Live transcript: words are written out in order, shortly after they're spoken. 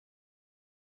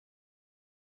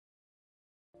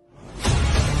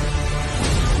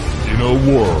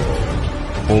world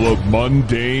full of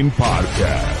mundane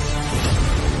podcasts,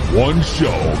 one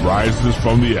show rises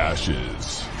from the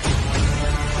ashes.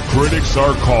 Critics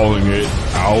are calling it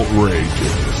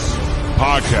outrageous.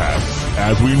 Podcasts,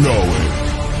 as we know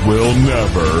it, will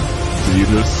never be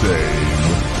the same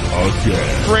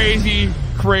again.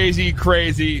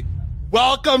 Crazy.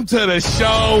 Welcome to the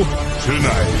show.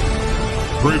 Tonight,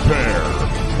 prepare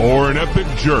for an epic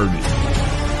journey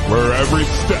where every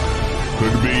step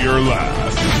could be your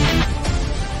last.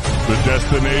 The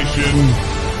destination,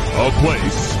 a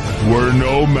place where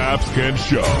no maps can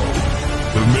show.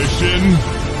 The mission,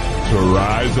 to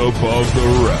rise above the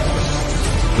rest.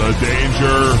 The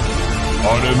danger,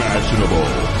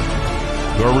 unimaginable.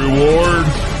 The reward,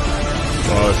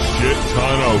 a shit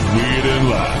ton of weed and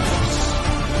laughs.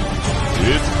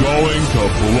 It's going to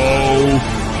blow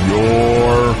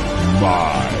your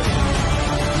mind.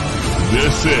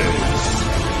 This is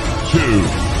To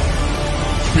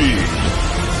Be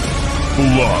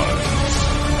Bloods.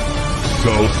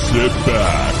 So sit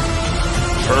back,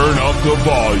 turn up the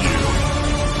volume,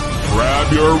 grab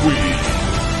your weed,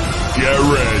 get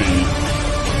ready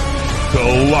to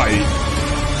light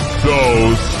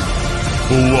those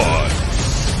bloods.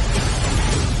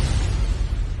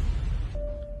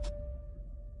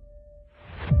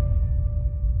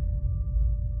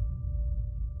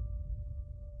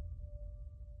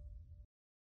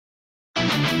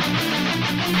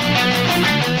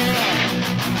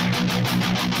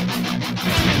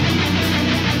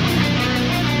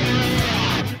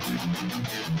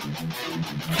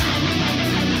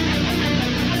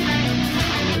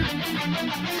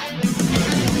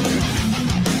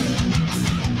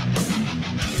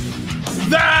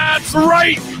 That's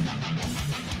right.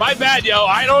 My bad, yo.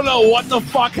 I don't know what the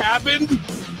fuck happened,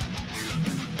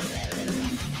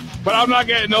 but I'm not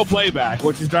getting no playback,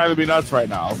 which is driving me nuts right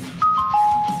now.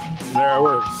 There it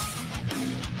works.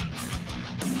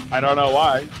 I don't know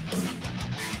why.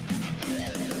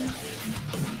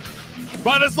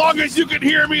 But as long as you can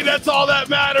hear me, that's all that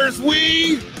matters.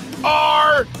 We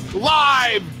are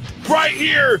live right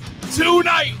here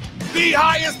tonight. The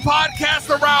highest podcast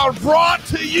around, brought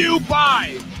to you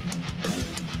by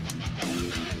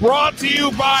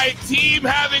Team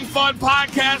Having Fun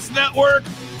Podcast Network,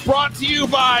 brought to you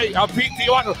by Pete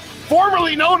Tijuana,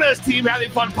 formerly known as Team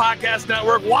Having Fun Podcast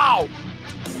Network. Wow.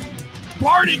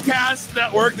 PartyCast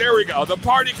Network, there we go. The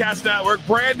PartyCast Network,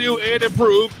 brand new and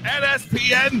improved.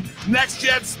 NSPN, Next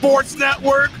Gen Sports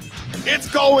Network. It's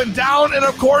going down. And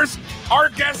of course, our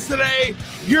guest today,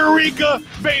 Eureka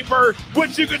Vapor,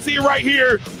 which you can see right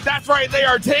here. That's right, they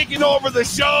are taking over the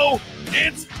show.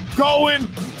 It's going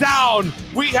down.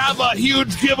 We have a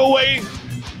huge giveaway,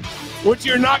 which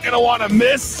you're not going to want to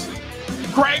miss.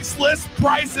 Craigslist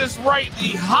Price is Right,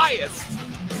 the highest,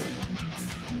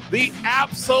 the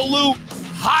absolute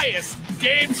highest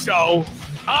game show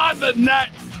on the net,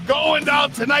 going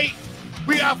down tonight.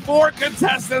 We have 4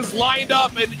 contestants lined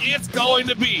up, and it's going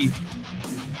to be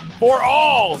for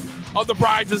all of the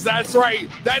prizes. That's right.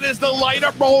 That is the light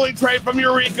up rolling tray from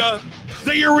Eureka,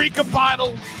 the Eureka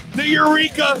bottle, the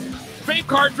Eureka vape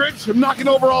cartridge. I'm knocking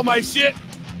over all my shit.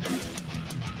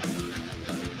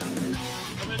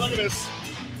 I mean, look at this.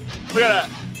 Look at that.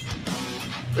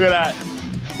 Look at that.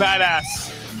 Badass.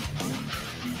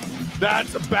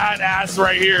 That's badass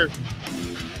right here.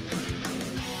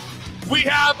 We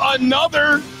have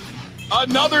another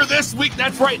this week.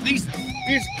 That's right. These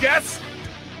guests,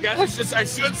 I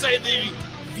should say the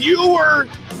viewer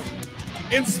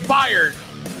inspired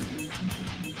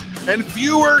and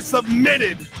viewer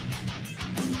submitted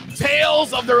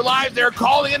tales of their lives. They're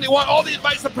calling in. They want all the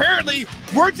advice. Apparently,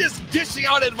 we're just dishing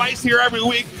out advice here every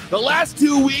week. The last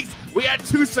 2 weeks, we had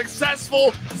 2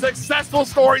 successful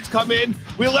stories come in.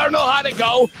 We let them know how to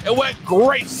go. It went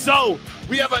great. So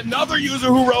we have another user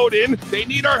who wrote in. They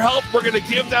need our help. We're going to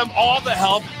give them all the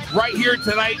help right here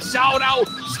tonight. Shout out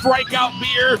Strikeout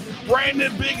Beer.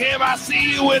 Brandon Bigham, I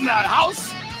see you in the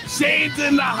house. Shane's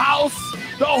in the house.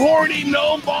 The Horny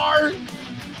Gnome Bar.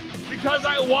 Because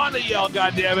I want to yell,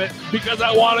 goddammit. Because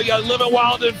I want to yell. Living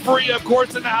Wild and Free, of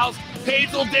course, in the house.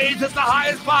 Hazel Days is the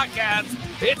highest podcast.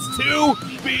 It's To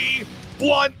Be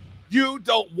Blunt. You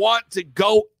don't want to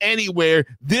go anywhere.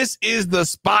 This is the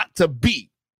spot to be.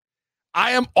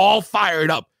 I am all fired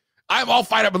up. I'm all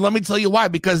fired up, and let me tell you why.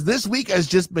 Because this week has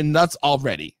just been nuts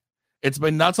already. It's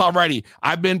been nuts already.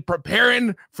 I've been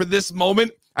preparing for this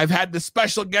moment. I've had the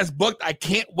special guest booked. I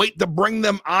can't wait to bring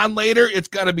them on later. It's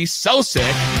going to be so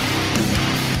sick.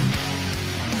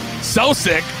 So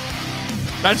sick.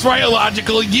 That's right,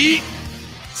 Illogical. Yeet.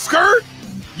 Skirt.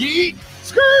 Yeet.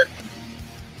 Skirt.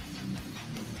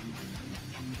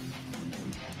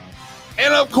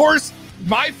 And of course,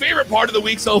 my favorite part of the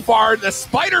week so far, the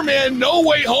Spider-Man No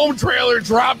Way Home trailer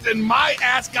dropped and my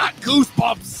ass got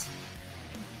goosebumps.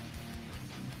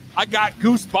 I got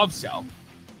goosebumps, yo.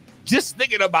 Just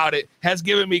thinking about it has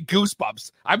given me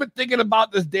goosebumps. I've been thinking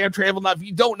about this damn trailer. Now, if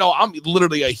you don't know, I'm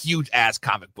literally a huge ass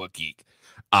comic book geek.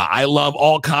 I love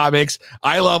all comics.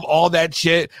 I love all that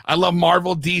shit. I love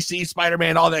Marvel, DC,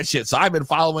 Spider-Man, all that shit. So I've been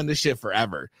following this shit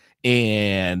forever.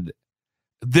 And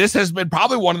this has been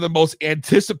probably one of the most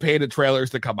anticipated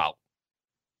trailers to come out.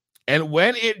 And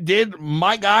when it did,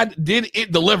 my God, did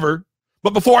it deliver.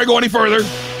 But before I go any further,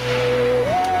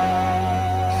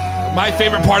 my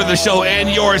favorite part of the show and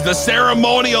yours, the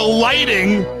ceremonial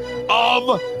lighting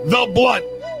of the blunt.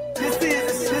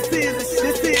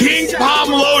 King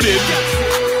Palm Loaded.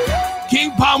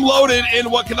 King Palm Loaded in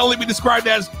what can only be described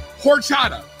as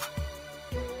horchata.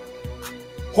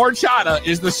 Horchata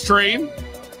is the strain,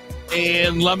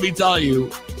 and let me tell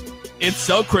you, it's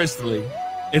so crystally,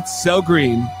 it's so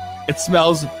green, it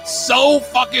smells so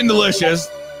fucking delicious.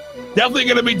 Definitely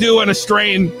going to be doing a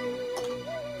strain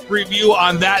review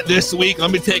on that this week.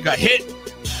 Let me take a hit.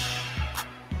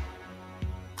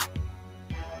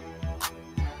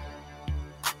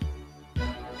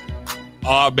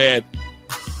 Oh, man.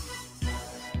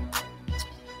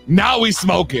 Now we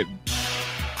smoking.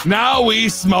 Now we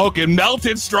smoking.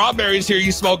 Melted strawberries here,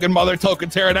 you smoking mother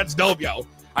Tocatera. That's dope, yo.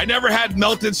 I never had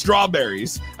melted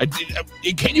strawberries.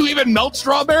 Can you even melt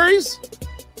strawberries?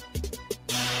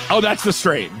 Oh, that's the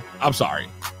strain. I'm sorry.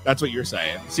 That's what you're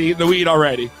saying. See, the weed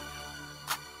already.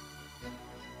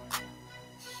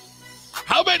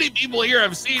 How many people here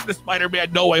have seen the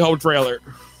Spider-Man No Way Home trailer?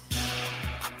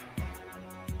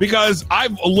 Because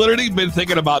I've literally been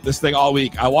thinking about this thing all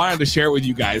week. I wanted to share it with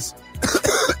you guys.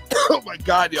 Oh my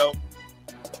God, yo.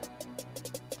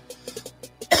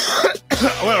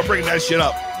 I'm going to bring that shit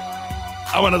up.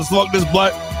 I'm going to smoke this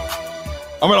blunt.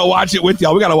 I'm going to watch it with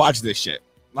y'all. We got to watch this shit.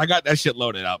 I got that shit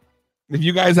loaded up. If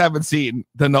you guys haven't seen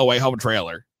the No Way Home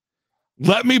trailer,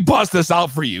 let me bust this out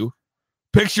for you.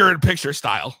 Picture-in-picture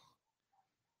style.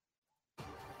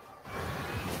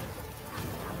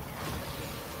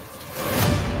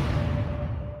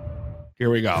 Here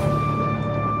we go.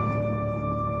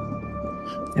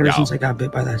 Ever since I got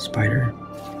bit by that spider,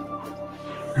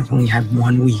 I've only had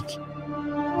 1 week.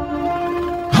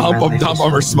 Hump them, dump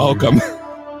them, or smoke them.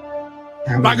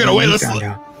 I'm not gonna wait.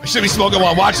 I should be smoking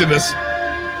while I'm watching this.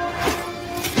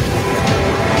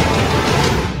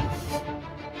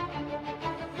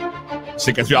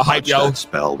 Shit gets real hype, yo. That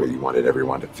spell where you wanted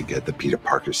everyone to forget the Peter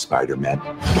Parker Spider-Man.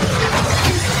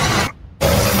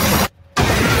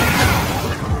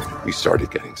 We started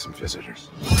getting some visitors.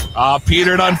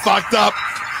 Peter done fucked up.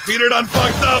 Peter done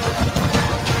fucked up.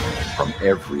 From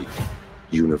every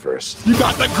universe. You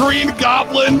got the Green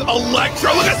Goblin,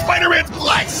 Electro. Look at Spider-Man's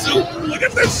black suit. Look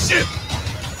at this shit.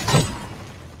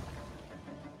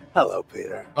 Hello,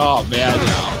 Peter. Oh, man,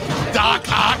 yo. Doc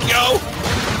Ock, yo.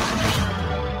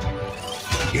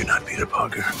 You're not Peter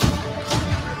Parker.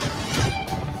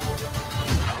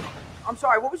 I'm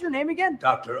sorry, what was your name again?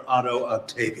 Dr. Otto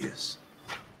Octavius.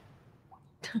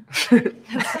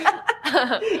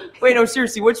 Wait, no,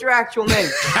 seriously, what's your actual name?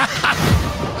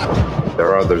 There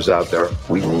are others out there.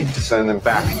 We need to send them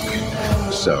back.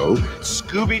 So,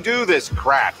 Scooby-Doo this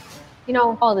crap. You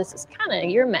know, all this is kind of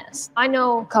your mess. I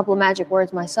know a couple of magic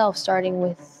words myself, starting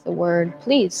with the word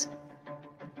please.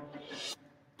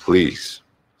 Please,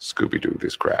 Scooby-Doo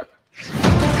this crap.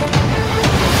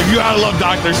 You gotta love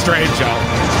Doctor Strange, yo.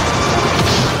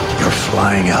 You're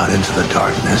flying out into the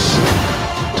darkness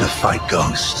to fight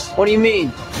ghosts. What do you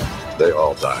mean? They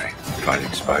all die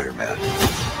fighting Spider-Man.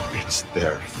 It's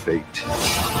their fate.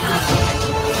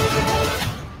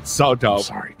 So dope.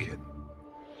 Sorry, kid.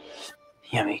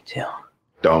 Yeah, me too.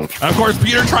 Don't. And of course,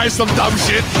 Peter tries some dumb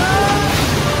shit.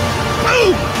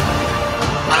 Move!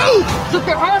 Move! Look,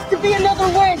 there has to be another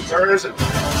way. There isn't.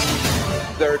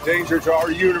 They're a danger to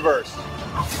our universe.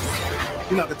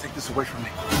 You're not gonna take this away from me.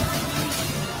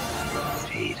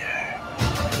 Peter,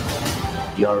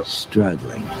 you're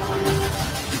struggling to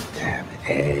have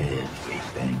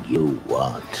everything you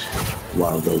want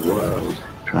while the world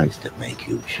tries to make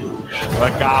you choose.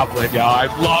 The Goblin, yo. I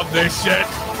love this shit.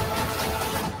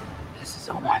 This is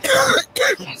all my fault.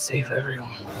 I can't save everyone.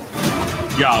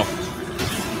 Yo.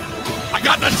 I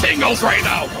got the tingles right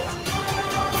now.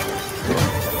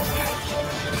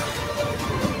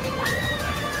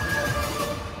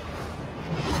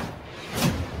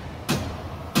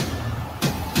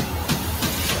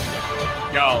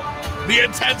 Yo, the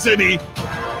intensity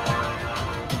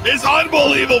is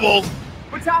unbelievable.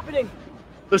 What's happening?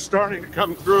 They're starting to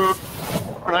come through,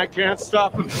 and I can't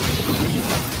stop them.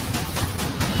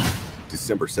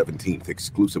 December 17th,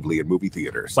 exclusively in movie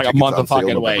theaters. It's like a Tickets month on of sale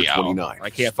fucking November way, yo. 29th. I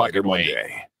can't fucking wait.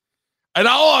 Monday. And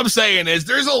all I'm saying is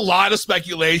there's a lot of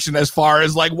speculation as far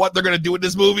as like what they're going to do with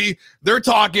this movie. They're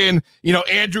talking, you know,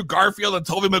 Andrew Garfield and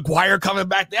Tobey Maguire coming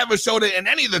back. They haven't showed it in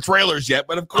any of the trailers yet,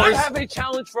 but of course. I have a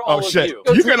challenge for all of you.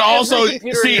 You can also Every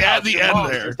computer in see your at house, the your end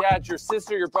mom, there. Your dad, your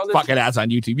sister, your brother. Fucking ads on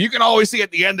YouTube. You can always see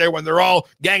at the end there when they're all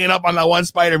ganging up on that one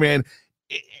Spider-Man.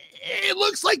 It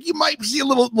looks like you might see a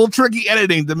little tricky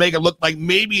editing to make it look like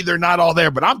maybe they're not all there.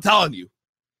 But I'm telling you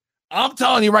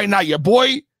right now, your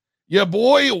boy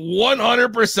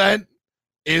 100%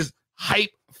 is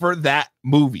hype for that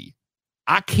movie.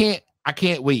 I can't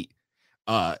wait.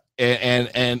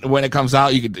 And when it comes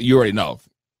out, you already know.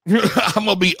 I'm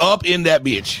gonna be up in that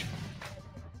bitch.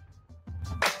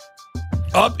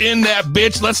 Up in that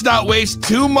bitch. Let's not waste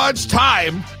too much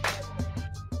time.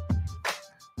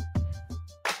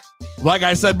 Like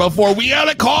I said before, we had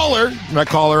a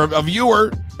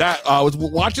viewer that was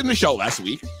watching the show last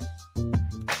week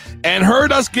and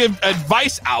heard us give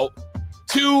advice out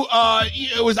to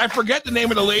I forget the name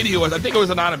of the lady who was. I think it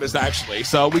was anonymous actually.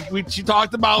 So she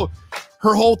talked about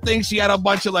her whole thing. She had a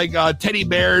bunch of like teddy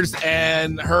bears,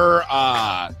 and her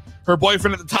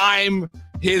boyfriend at the time,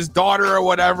 his daughter or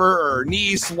whatever, or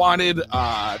niece wanted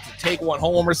to take one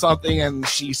home or something, and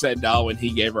she said no, and he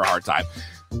gave her a hard time.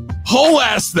 Whole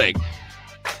ass thing.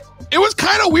 It was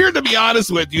kind of weird, to be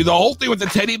honest with you. The whole thing with the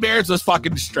teddy bears was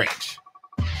fucking strange.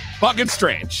 Fucking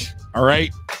strange. All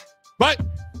right. But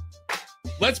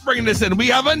let's bring this in. We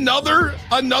have another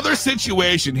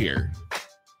situation here.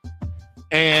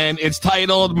 And it's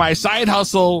titled, "My Side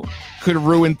Hustle Could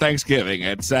Ruin Thanksgiving."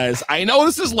 It says, I know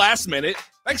this is last minute.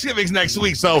 Thanksgiving's next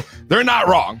week, so they're not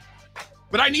wrong.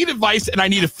 But I need advice, and I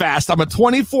need it fast. I'm a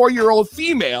 24-year-old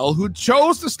female who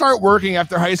chose to start working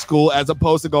after high school as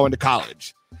opposed to going to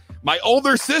college. My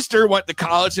older sister went to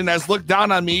college and has looked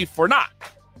down on me for not.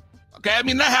 Okay, I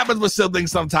mean, that happens with siblings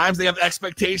sometimes. They have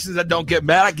expectations that don't get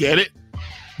met. I get it.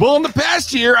 Well, in the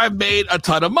past year, I've made a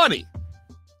ton of money.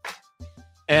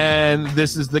 And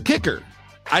this is the kicker.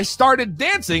 I started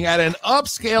dancing at an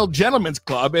upscale gentleman's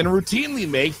club and routinely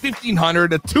make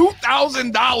 $1,500 to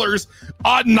 $2,000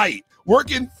 a night,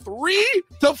 working 3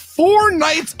 to 4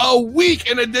 nights a week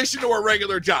in addition to a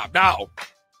regular job. Now,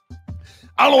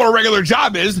 I don't know what a regular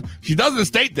job is. She doesn't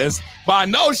state this, but I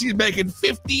know she's making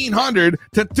 $1,500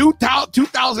 to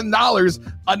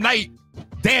 $2,000 a night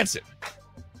dancing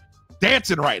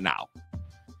right now.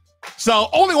 So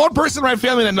only one person in my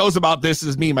family that knows about this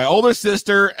is me, my older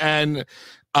sister, and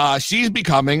she's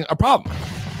becoming a problem.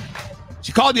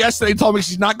 She called yesterday and told me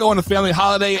she's not going to family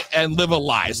holiday and live a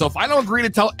lie. So if I don't agree to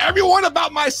tell everyone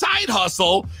about my side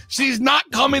hustle, she's not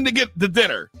coming to get the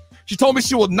dinner. She told me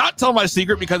she will not tell my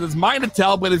secret because it's mine to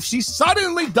tell, but if she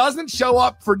suddenly doesn't show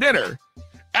up for dinner,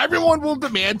 everyone will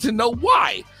demand to know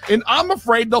why. And I'm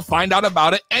afraid they'll find out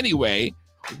about it anyway.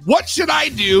 What should I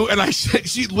do? And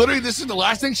she literally, this is the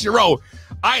last thing she wrote.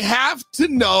 I have to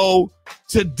know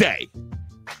today.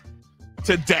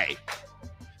 Today.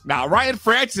 Now, Ryan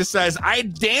Francis says, I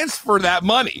dance for that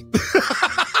money.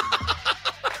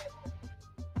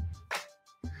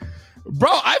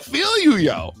 Bro, I feel you,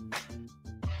 yo.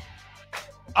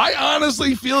 I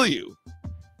honestly feel you.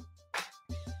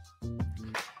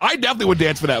 I definitely would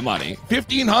dance for that money.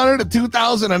 $1,500 to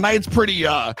 $2,000 a night's pretty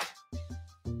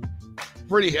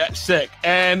sick.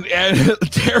 And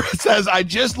Tara says, I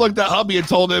just looked at hubby and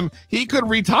told him he could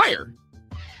retire.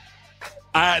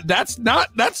 That's not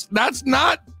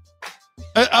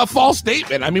a false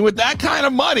statement. I mean, with that kind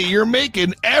of money you're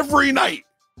making every night,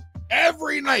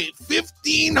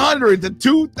 $1,500 to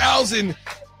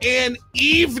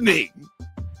 $2,000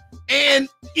 an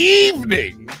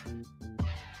evening.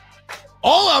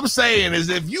 All I'm saying is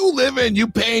if you live in, you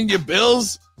paying your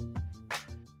bills,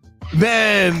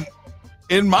 then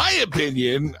in my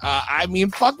opinion, I mean,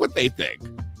 fuck what they think.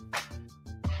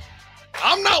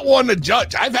 I'm not one to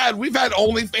judge. We've had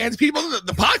OnlyFans people.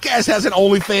 The podcast has an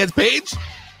OnlyFans page.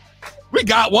 We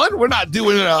got one. We're not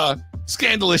doing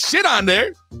scandalous shit on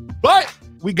there, but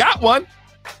we got one.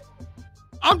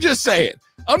 I'm just saying.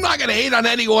 I'm not going to hate on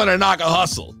anyone or knock a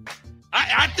hustle.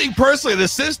 I think personally the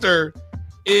sister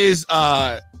is,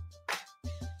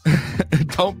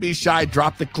 don't be shy,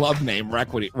 drop the club name,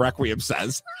 Requiem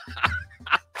says.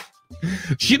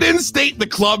 She didn't state the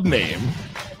club name.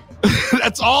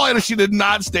 That's all, and she did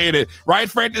not state it. Ryan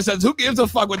Francis says, who gives a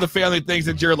fuck what the family thinks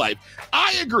it's your life?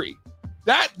 I agree.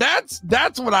 That's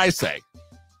what I say.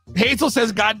 Hazel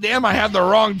says, goddamn, I have the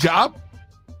wrong job.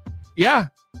 Yeah.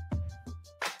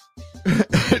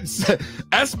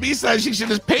 SB says she should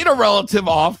just pay a relative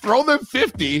off, throw them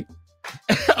 $50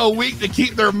 a week to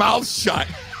keep their mouths shut.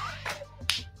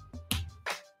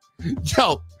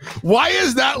 Yo, why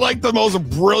is that like the most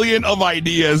brilliant of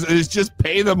ideas? Is just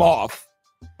pay them off.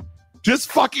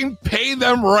 Just fucking pay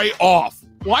them right off.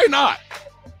 Why not?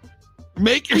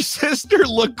 Make your sister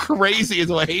look crazy is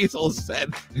what Hazel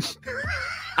said.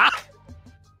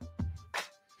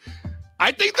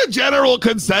 I think the general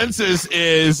consensus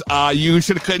is you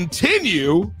should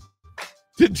continue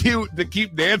to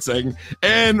keep dancing.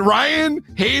 And Ryan,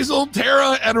 Hazel,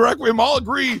 Tara, and Requiem all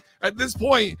agree at this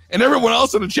point, and everyone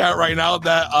else in the chat right now,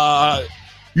 that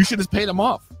you should just pay them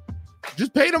off.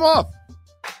 Just pay them off.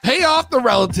 Pay off the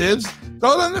relatives.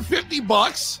 Throw them the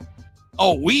 $50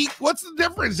 a week. What's the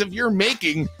difference if you're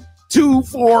making 2,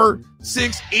 4,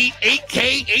 6,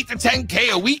 8K, 8 to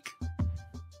 10K a week?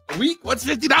 A week? What's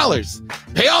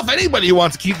 $50? Pay off anybody who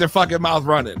wants to keep their fucking mouth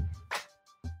running.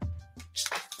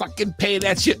 Just fucking pay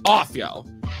that shit off, yo.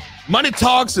 Money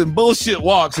talks and bullshit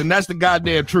walks, and that's the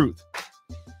goddamn truth.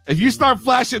 If you start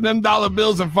flashing them dollar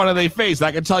bills in front of their face,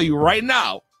 I can tell you right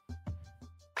now,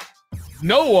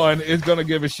 no one is going to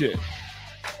give a shit.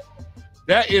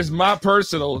 That is my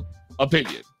personal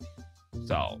opinion.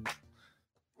 So,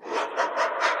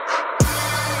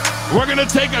 we're going to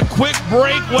take a quick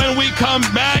break. When we come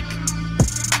back,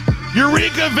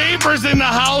 Eureka Vapor's in the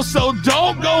house, so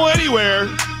don't go anywhere.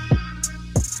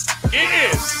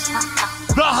 It is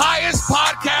the highest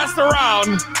podcast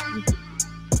around.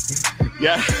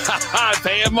 Yeah,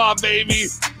 pay him off, baby.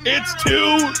 It's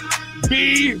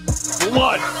 2B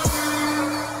Blood.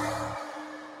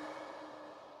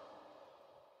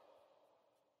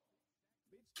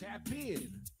 Tap in.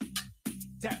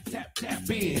 Tap, tap, tap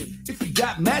in. If you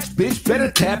got match, bitch, better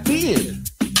tap in.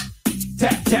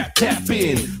 Tap, tap, tap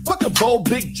in. Fuck a bold,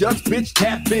 big judge, bitch,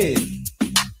 tap in.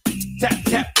 Tap,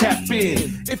 tap, tap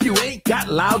in. If you ain't got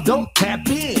loud, don't tap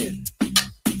in.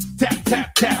 Tap,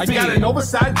 tap, tap. I got an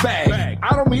oversized bag.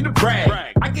 I don't mean to brag.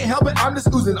 I can't help it, I'm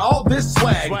just oozing all this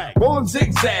swag. Rolling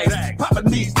zigzags,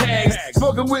 popping these tags.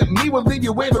 Smoking with me will leave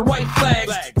you waving white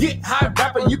flags. Get high,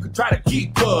 rapper, you can try to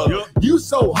keep up. You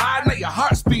so high, now your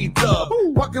heart speeds up.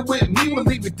 Walking with me will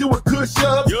leave you doing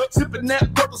push-ups. Sipping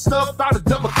that purple stuff out of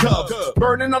double cup.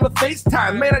 Burning on the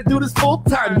FaceTime, man, I do this full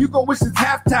time. You gon' wish it's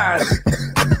halftime.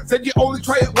 Said you only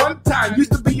try it one time.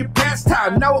 Used to be your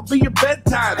pastime, now it'll be your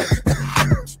bedtime.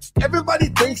 Everybody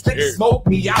thinks they can smoke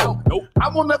me out. Nope. I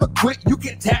won't never quit, you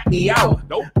can tap me out.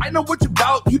 Nope. I know what you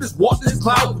about, you just walk this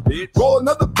cloud. Roll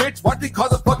another bitch, watch they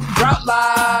cause a fucking drought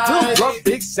line. Little drunk,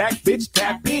 big sack, bitch,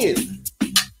 tap in.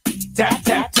 Tap,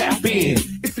 tap, tap in.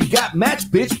 If you got match,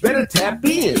 bitch, better tap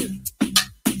in.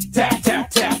 Tap, tap,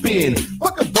 tap in.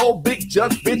 Fuck a bold, big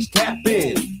judge, bitch, tap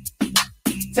in.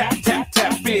 Tap, tap,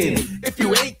 tap in. If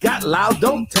you ain't got loud,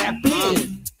 don't tap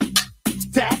in.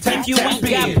 Tap, tap, if you ain't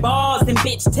got balls, then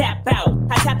bitch tap out.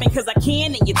 I tapping cause I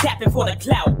can and you tapping for the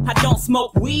clout. I don't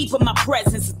smoke weed, but my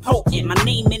presence is potent. My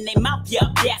name in their mouth, yeah,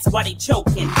 that's why they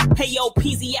choking. Hey yo,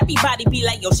 PZ, everybody be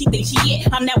like, yo, she think she it.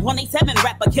 I'm that 187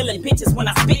 rapper killing bitches when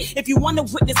I spit. If you wanna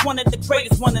witness one of the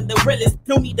greatest, one of the realest,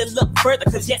 no need to look further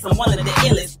cause yes, I'm one of the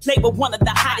illest. Label one of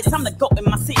the hottest, I'm the GOAT in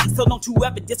my city. So don't you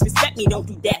ever disrespect me, don't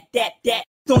do that.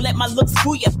 Don't let my looks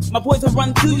fool you. My boys will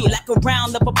run through you like a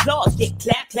round of applause. Get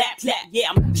clap, clap, clap. Yeah,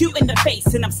 I'm cute in the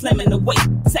face and I'm slim in the waist.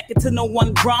 Second to no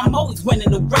one, bro, I'm always winning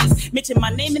the race. Mention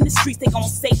my name in the streets, they gon'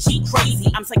 say she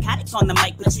crazy. I'm psychotic on the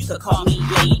mic, but you could call me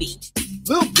lady.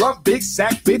 Little drunk, big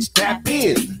sack, bitch, tap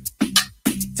in.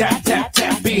 Tap, tap,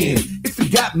 tap in. If you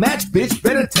got match, bitch,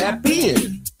 better tap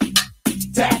in.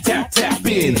 Tap, tap, tap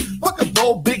in. Fuck a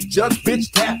bold, big judge,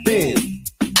 bitch, tap in.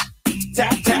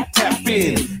 Tap, tap, tap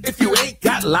in. If you ain't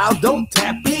got loud, don't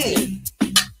tap in.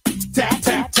 Tap,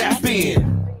 tap, tap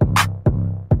in.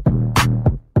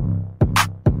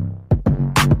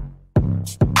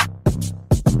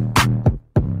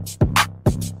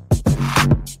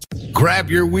 Grab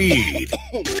your weed.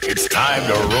 It's time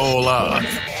to roll on.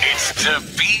 It's To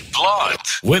Be Blunt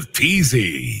with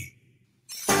PZ.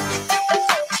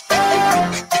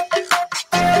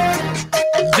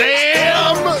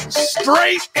 Damn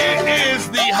straight, it is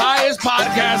the highest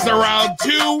podcast around.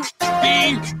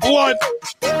 2B Blunt.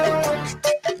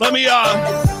 Let me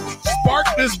spark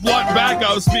this blunt back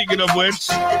up, speaking of which.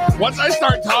 Once I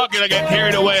start talking, I get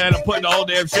carried away and I'm putting the whole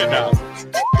damn shit down.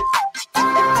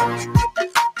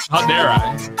 How dare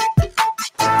I?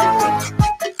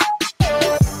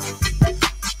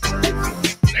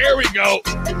 There we go.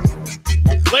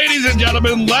 Ladies and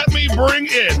gentlemen, let me bring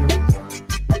in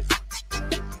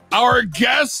our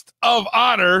guest of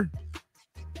honor,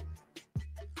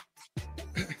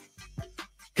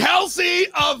 Kelsey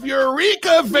of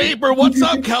Eureka Vapor. What's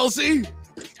up, Kelsey?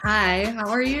 Hi, how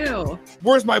are you?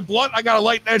 Where's my blunt? I gotta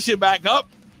light that shit back up.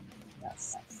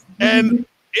 Yes. And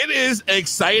It is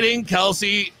exciting,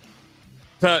 Kelsey,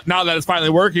 now that it's finally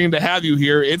working, to have you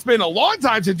here. It's been a long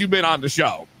time since you've been on the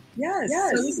show. Yes. So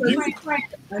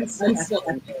I'm still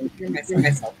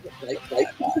myself like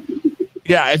that.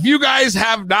 Yeah, if you guys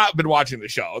have not been watching the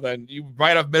show, then you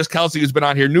might have missed Kelsey, who's been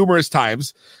on here numerous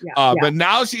times. But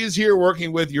now she is here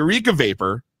working with Eureka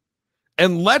Vapor.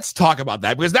 And let's talk about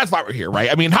that, because that's why we're here, right?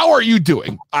 I mean, how are you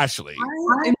doing, Ashley?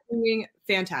 I'm doing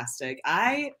fantastic.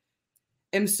 I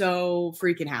am so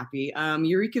freaking happy.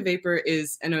 Eureka Vapor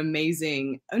is an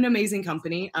amazing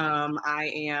company.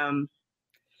 I'm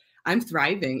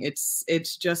thriving.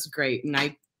 It's just great, and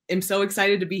I am so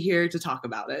excited to be here to talk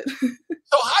about it.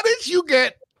 So how did you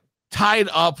get tied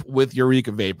up with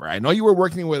Eureka Vapor? I know you were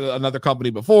working with another company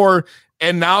before,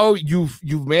 and now you've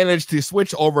managed to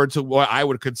switch over to what I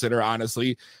would consider,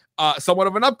 honestly, somewhat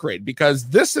of an upgrade, because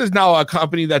this is now a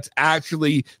company that's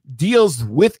actually deals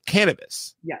with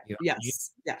cannabis. Yeah. You know?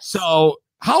 Yes. So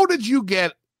how did you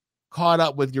get caught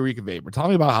up with Eureka Vapor? Tell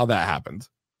me about how that happened.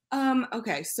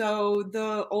 Okay. So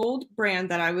the old brand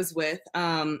that I was with,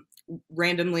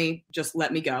 randomly just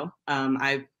let me go.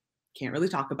 I can't really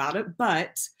talk about it,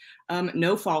 but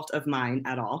no fault of mine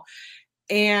at all.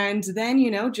 And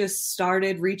then, just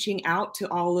started reaching out to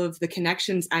all of the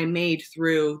connections I made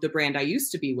through the brand I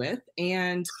used to be with,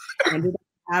 and ended up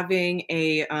having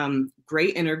a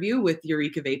great interview with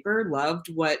Eureka Vapor.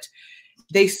 Loved what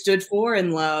they stood for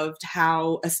and loved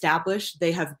how established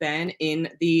they have been in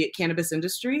the cannabis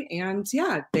industry. And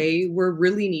yeah, they were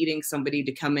really needing somebody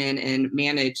to come in and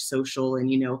manage social and,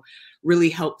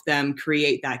 really help them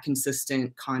create that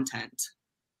consistent content.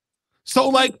 So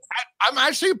like, I'm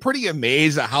actually pretty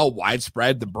amazed at how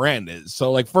widespread the brand is.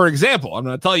 So like, for example, I'm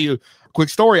going to tell you a quick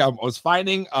story. I was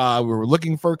finding, we were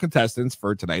looking for contestants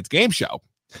for tonight's game show,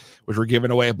 which we're giving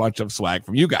away a bunch of swag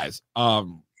from you guys.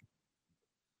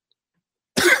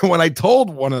 When I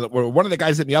told one of the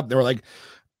guys hit me up, they were like,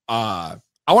 I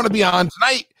want to be on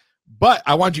tonight, but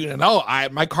I want you to know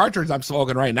my cartridge I'm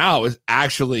smoking right now is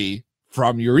actually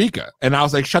from Eureka. And I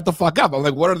was like, shut the fuck up. I'm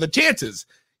like, what are the chances?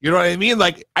 You know what I mean?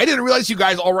 Like, I didn't realize you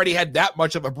guys already had that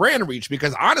much of a brand reach,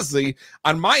 because honestly,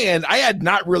 on my end, I had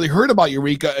not really heard about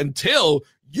Eureka until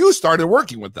you started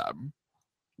working with them.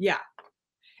 Yeah.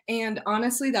 And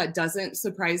honestly, that doesn't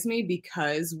surprise me,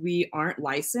 because we aren't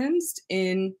licensed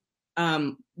in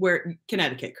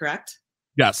Connecticut, correct?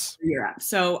 Yes. You're at.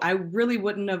 So I really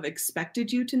wouldn't have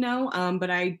expected you to know,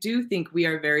 but I do think we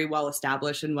are very well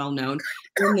established and well known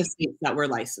in the states that we're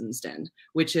licensed in,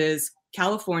 which is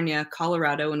California,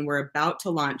 Colorado, and we're about to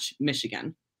launch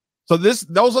Michigan. So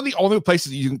those are the only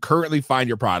places you can currently find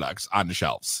your products on the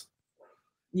shelves.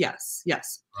 Yes.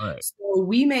 All right. So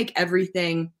we make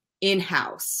everything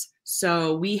in-house.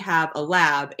 So we have a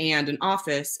lab and an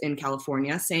office in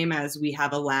California, same as we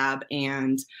have a lab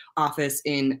and office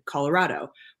in Colorado.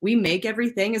 We make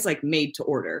everything is like made to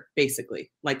order,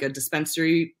 basically. Like a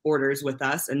dispensary orders with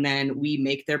us, and then we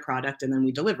make their product and then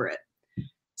we deliver it.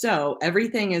 So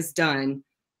everything is done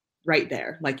right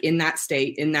there, like in that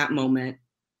state, in that moment,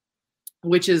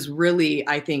 which is really,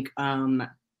 I think,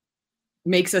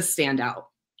 makes us stand out.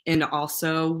 And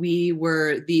also we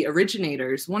were one of the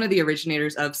originators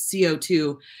of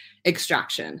CO2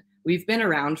 extraction. We've been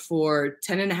around for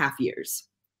 10 and a half years.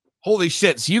 Holy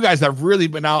shit. So you guys have really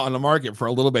been out on the market for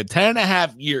a little bit, 10 and a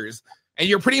half years. And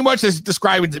you're pretty much just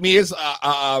describing to me as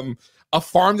a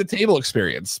farm to table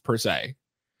experience per se,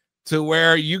 to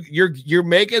where you're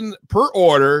making per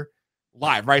order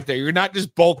live right there. You're not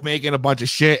just bulk making a bunch of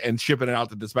shit and shipping it out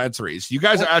to dispensaries. You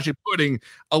guys are actually putting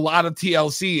a lot of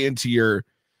TLC into your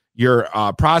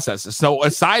processes. So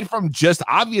aside from just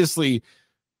obviously,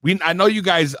 I know you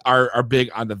guys are big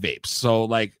on the vapes. So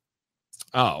like,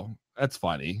 oh, that's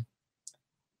funny.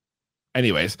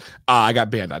 Anyways, I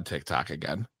got banned on TikTok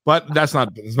again, but it's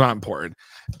not important.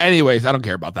 Anyways, I don't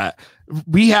care about that.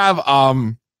 We have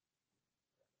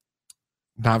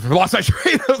I've lost my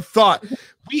train of thought.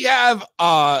 We have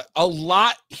a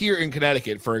lot here in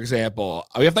Connecticut, for example.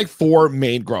 We have like 4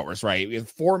 main growers, right? We have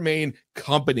 4 main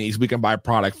companies we can buy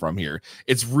product from here.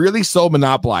 It's really so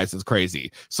monopolized. It's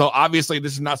crazy. So obviously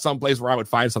this is not some place where I would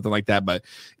find something like that, but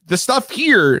the stuff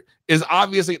here is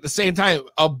obviously at the same time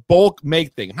a bulk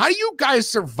make thing. How do you guys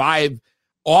survive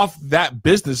off that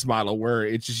business model where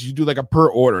it's just you do like a per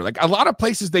order? Like a lot of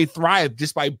places, they thrive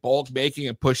just by bulk making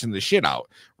and pushing the shit out,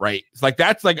 right? It's like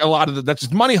that's like a lot of that's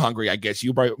just money hungry, I guess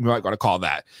you might want to call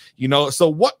that,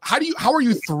 so how are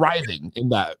you thriving in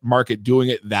that market doing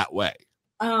it that way?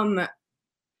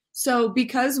 So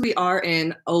because we are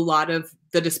in a lot of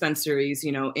the dispensaries,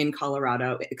 in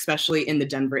Colorado, especially in the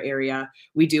Denver area,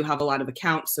 we do have a lot of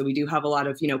accounts. So we do have a lot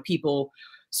of, people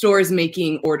stores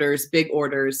making orders, big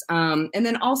orders. And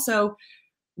then also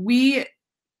we,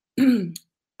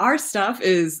 our stuff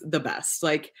is the best.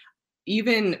 Like,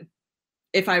 even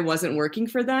if I wasn't working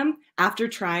for them, after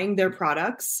trying their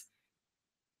products,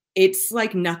 it's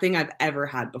like nothing I've ever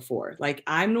had before. Like,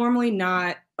 I'm normally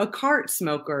not a cart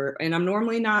smoker and I'm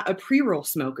normally not a pre-roll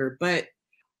smoker, but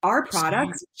our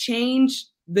products change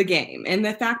the game. And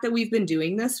the fact that we've been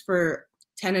doing this for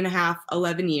 10 and a half,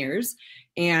 11 years,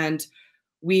 and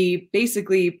we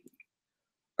basically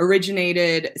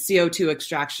originated CO2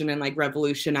 extraction and like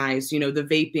revolutionized, you know, the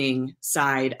vaping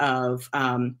side of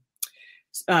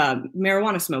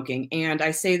marijuana smoking. And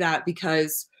I say that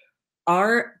because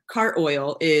our cart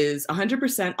oil is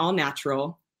 100% all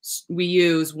natural. We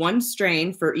use one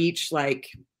strain for each, like,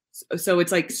 so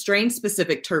it's like strain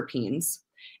specific terpenes,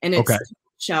 and it's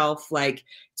shelf, like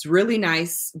it's really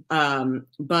nice bud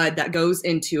that goes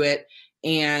into it.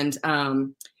 And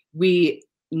we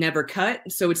never cut.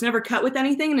 So it's never cut with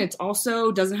anything. And it's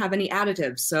also doesn't have any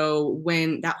additives. So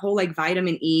when that whole like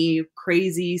vitamin E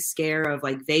crazy scare of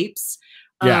like vapes,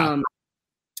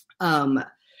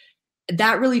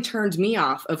 that really turned me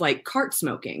off of like cart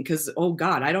smoking, because, oh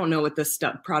God, I don't know what this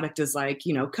product is like,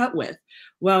 you know, cut with.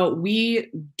 Well,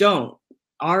 we don't.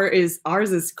 Ours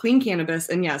is clean cannabis,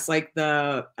 and yes, like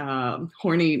the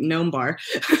horny gnome bar,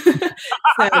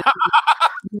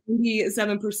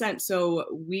 97%. So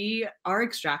our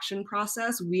extraction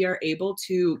process, we are able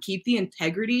to keep the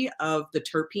integrity of the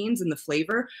terpenes and the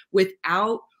flavor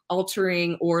without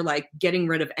altering or like getting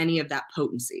rid of any of that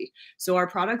potency. So our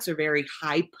products are very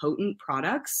high potent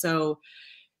products. So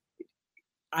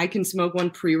I can smoke one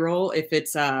pre-roll if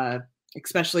it's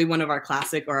especially one of our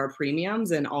classic or our premiums,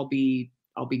 and I'll be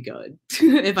good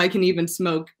if I can even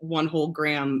smoke 1 whole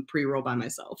gram pre-roll by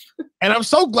myself. And I'm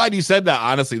so glad you said that,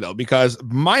 honestly, though, because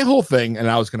my whole thing,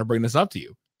 and I was going to bring this up to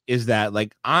you, is that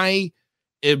like I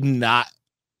am not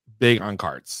big on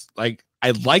carts. Like,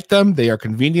 I like them. They are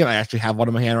convenient. I actually have one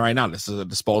in my hand right now. This is a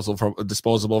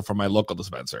disposable from my local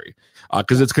dispensary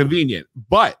because it's convenient.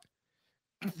 But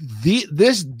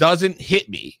this doesn't hit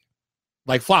me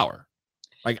like flower.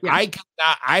 Like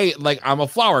I'm a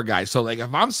flower guy. So like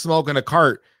if I'm smoking a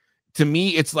cart, to me,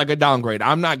 it's like a downgrade.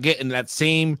 I'm not getting that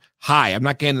same high. I'm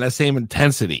not getting that same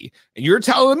intensity. And you're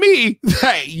telling me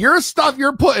that your stuff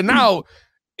you're putting out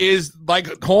is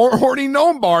like horny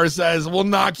gnome bar says will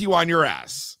knock you on your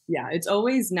ass. Yeah, it's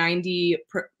always 90+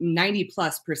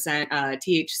 percent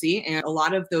THC, and a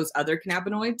lot of those other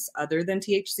cannabinoids other than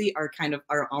THC are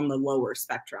on the lower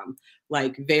spectrum,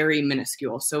 like very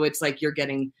minuscule. So it's like you're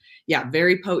getting,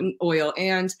 very potent oil.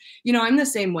 And, you know, I'm the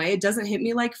same way. It doesn't hit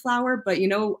me like flower, but, you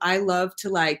know, I love to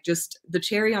like just the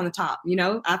cherry on the top, you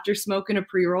know, after smoking a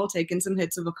pre-roll, taking some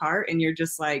hits of a cart, and you're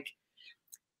just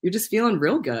feeling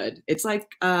real good. It's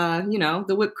like, you know,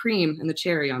 the whipped cream and the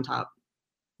cherry on top.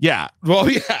 Yeah. Well,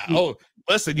 yeah. Oh,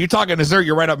 listen, you talking dessert,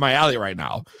 you're right up my alley right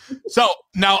now. So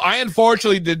now I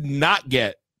unfortunately did not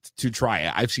get to try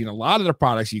it. I've seen a lot of the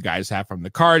products you guys have, from the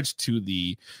cards to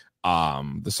the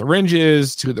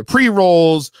syringes to the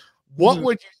pre-rolls. What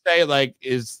would you say like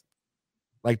is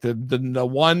like the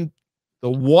one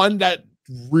that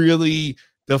really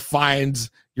defines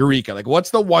Eureka? Like,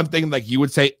 what's the one thing like you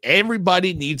would say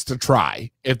everybody needs to try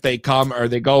if they come or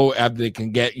they go and they can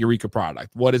get Eureka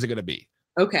product? What is it going to be?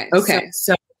 Okay.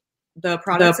 So the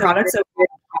products that we're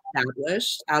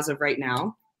established as of right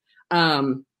now,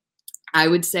 I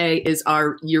would say is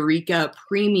our Eureka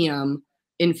Premium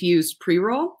infused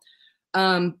pre-roll.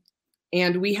 And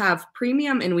we have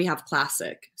premium and we have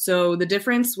classic. So the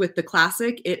difference with the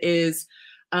classic, it is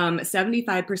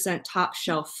 75% top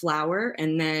shelf flower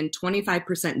and then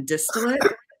 25% distillate,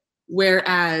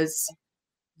 whereas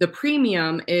the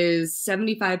premium is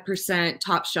 75%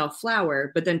 top shelf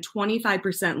flower, but then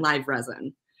 25% live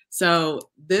resin. So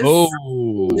this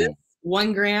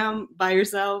 1 gram by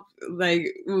yourself, like,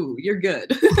 ooh, you're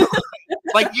good.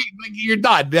 like you're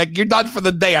done. Like you're done for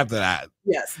the day after that.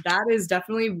 Yes, that is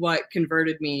definitely what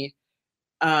converted me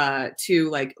to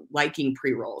like liking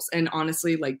pre-rolls. And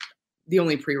honestly, like the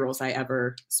only pre-rolls I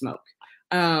ever smoke.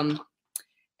 And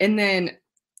then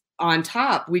on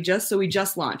top, we just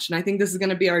launched, and I think this is going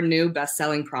to be our new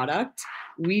best-selling product.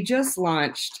 We just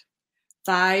launched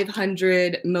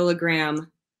 500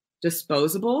 milligram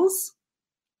disposables.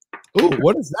 Ooh,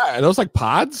 what is that? Are those like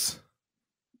pods?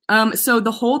 So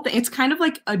the whole thing, it's kind of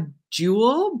like a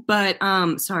jewel, but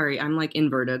sorry, I'm like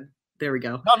inverted. There we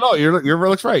go. No, your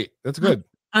looks right. That's good.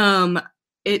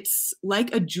 It's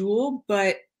like a jewel,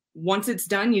 but once it's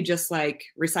done, you just like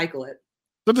recycle it.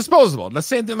 The disposable. The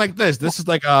same thing like this. This is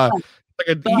like a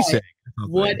e-cig.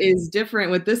 What is different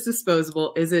with this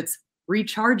disposable is it's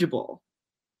rechargeable.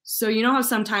 So you know how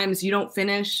sometimes you don't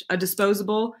finish a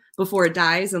disposable before it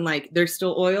dies and like there's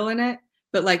still oil in it,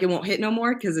 but like it won't hit no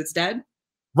more because it's dead?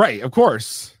 Right, of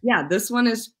course. Yeah, this one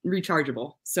is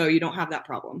rechargeable, so you don't have that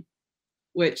problem,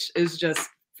 which is just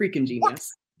freaking genius. What?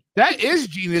 That is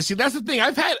genius. See, that's the thing.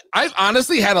 I've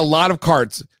honestly had a lot of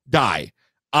carts die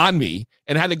on me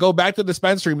and had to go back to the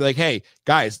dispensary and be like, hey,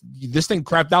 guys, this thing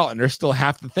crapped out and there's still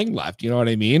half the thing left. You know what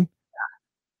I mean?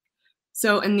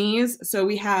 So in these, so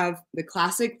we have the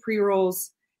classic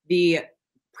pre-rolls, the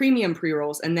premium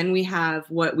pre-rolls, and then we have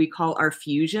what we call our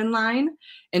fusion line.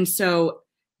 And so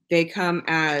they come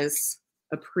as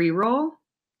a pre-roll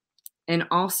and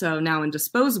also now in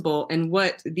disposable. And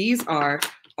what these are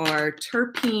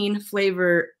terpene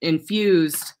flavor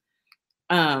infused.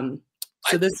 So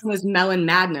this one is Melon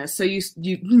Madness. So you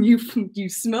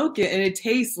smoke it and it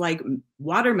tastes like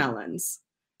watermelons.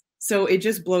 So it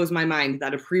just blows my mind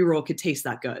that a pre-roll could taste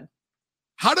that good.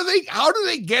 How do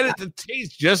they get it to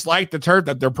taste just like the terp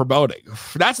that they're promoting?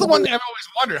 That's the one thing I've always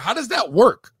wondered. How does that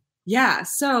work? Yeah,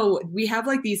 so we have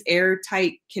like these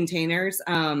airtight containers,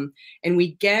 and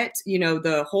we get,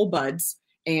 the whole buds,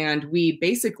 and we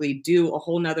basically do a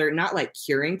whole nother, not like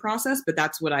curing process, but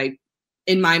that's what I,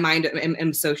 in my mind, am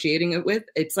associating it with.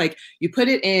 It's like you put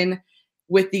it in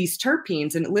with these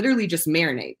terpenes and it literally just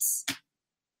marinates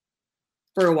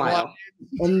for a while.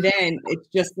 And then it's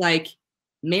just like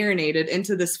marinated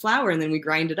into this flour, and then we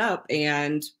grind it up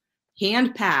and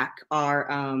hand pack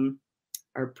our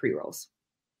pre-rolls.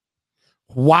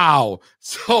 Wow.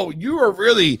 So you are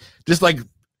really just like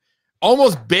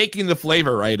almost baking the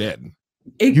flavor right in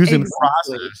using the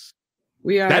process.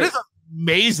 That is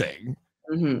amazing.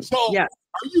 Mm-hmm. So yeah.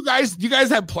 Do you guys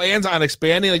have plans on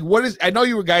expanding? Like I know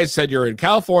you guys said you're in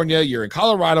California, you're in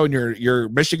Colorado, and you're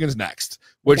Michigan's next.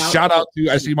 Which shout out to,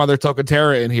 I see Mother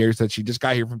Tokatera in here, said she just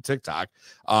got here from TikTok.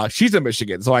 She's in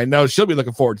Michigan, so I know she'll be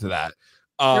looking forward to that.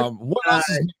 What else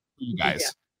is new for you guys? Yeah.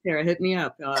 Sarah, hit me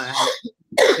up.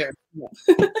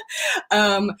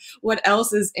 What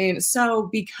else is in? So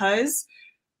because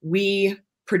we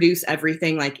produce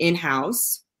everything like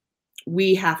in-house,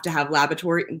 we have to have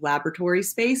laboratory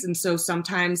space. And so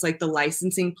sometimes like the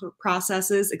licensing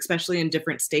processes, especially in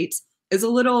different states, is a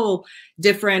little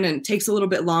different and takes a little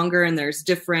bit longer. And there's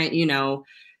different,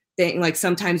 like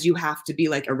sometimes you have to be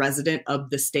like a resident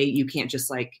of the state. You can't just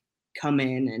like come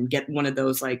in and get one of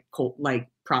those like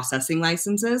processing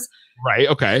licenses. Right.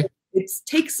 Okay. It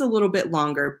takes a little bit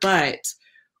longer, but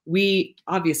we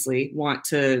obviously want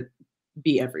to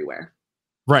be everywhere.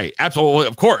 Right. Absolutely.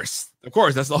 Of course.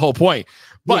 That's the whole point.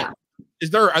 But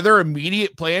are there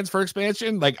immediate plans for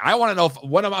expansion? Like, I want to know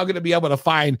when am I going to be able to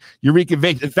find Eureka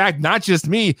Vape? In fact, not just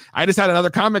me. I just had another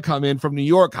comment come in from New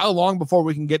York. How long before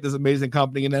we can get this amazing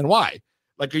company in NY?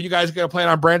 Like, are you guys going to plan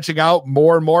on branching out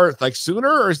more and more like sooner,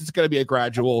 or is this going to be a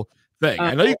gradual thing?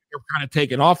 I know you're kind of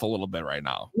taking off a little bit right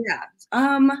now. Yeah.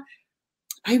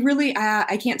 I really,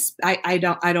 I can't, I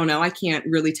don't know. I can't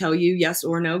really tell you yes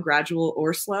or no, gradual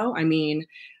or slow. I mean,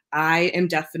 I am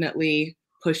definitely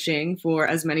pushing for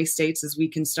as many states as we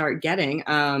can start getting.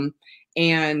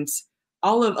 And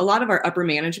a lot of our upper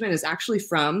management is actually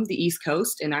from the East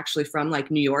Coast and actually from like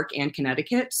New York and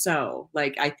Connecticut. So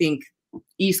like, I think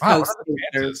East Coast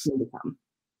is going to come.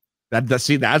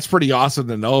 That's pretty awesome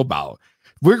to know about.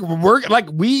 We're like,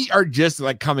 we are just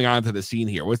like coming onto the scene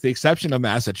here, with the exception of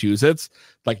Massachusetts,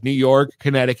 like New York,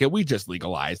 Connecticut, we just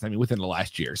legalized, within the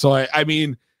last year. So I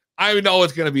mean, I know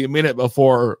it's going to be a minute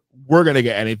before we're going to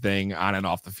get anything on and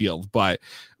off the field, but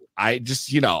I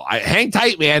just, I hang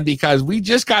tight, man, because we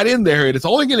just got in there and it's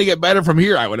only going to get better from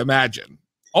here. I would imagine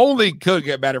only could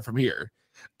get better from here.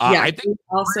 I think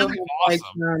also really have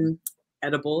like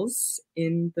edibles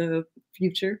in the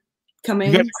future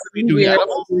coming. We are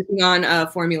working on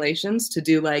formulations to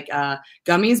do like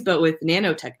gummies, but with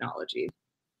nanotechnology.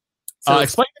 So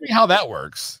explain to me how that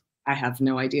works. I have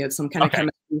no idea. It's some kind of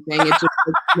chemistry thing. It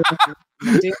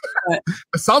just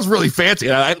it sounds really fancy.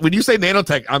 When you say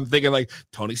nanotech, I'm thinking like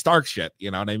Tony Stark shit. You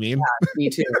know what I mean? Yeah, me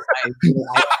too. I can't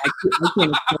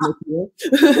explain it to you.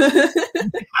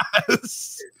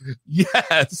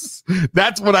 Yes.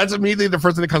 That's immediately the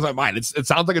first thing that comes to my mind. It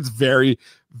sounds like it's very,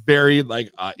 very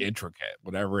like intricate,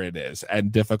 whatever it is,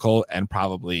 and difficult, and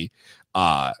probably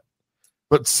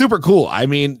but super cool. I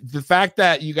mean, the fact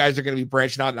that you guys are going to be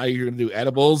branching out now, you're going to do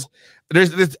edibles.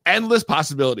 There's endless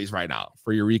possibilities right now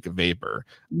for Eureka Vapor.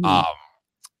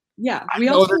 Yeah, we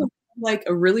also have like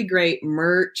a really great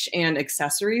merch and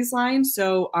accessories line.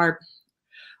 So our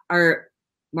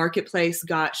marketplace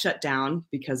got shut down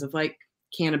because of like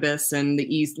cannabis and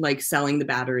like selling the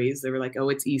batteries. They were like, oh,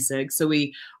 it's e-cig. So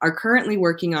we are currently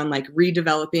working on like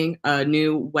redeveloping a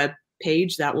new web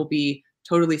page that will be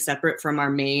totally separate from our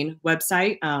main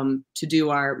website to do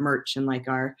our merch and like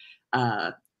our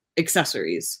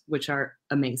accessories, which are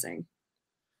amazing.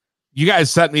 You guys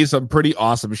sent me some pretty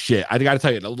awesome shit. I got to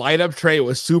tell you, the light up tray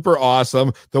was super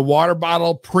awesome. The water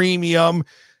bottle premium.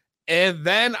 And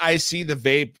then I see the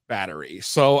vape battery.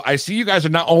 So I see you guys are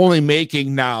not only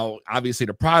making now, obviously,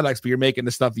 the products, but you're making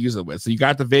the stuff to use it with. So you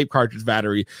got the vape cartridge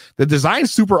battery. The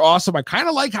design's super awesome. I kind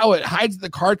of like how it hides the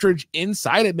cartridge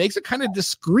inside. It makes it kind of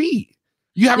discreet.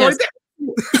 You have it right there.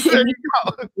 There you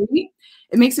go.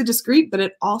 It makes it discreet, but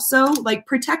it also like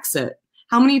protects it.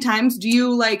 How many times do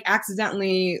you like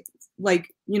accidentally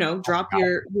like, you know, drop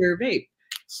your vape?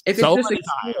 If So it's many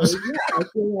just I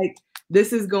feel like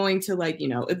this is going to like, you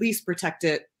know, at least protect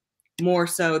it more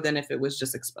so than if it was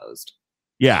just exposed.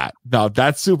 Yeah, no,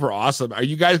 that's super awesome. Are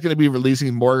you guys going to be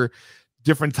releasing more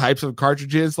different types of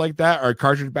cartridges like that, or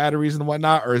cartridge batteries and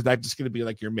whatnot, or is that just going to be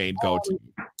like your main go-to?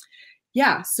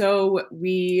 Yeah, so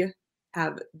we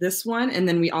have this one, and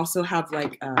then we also have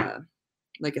like a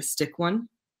stick one.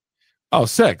 Oh,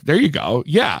 sick. There you go.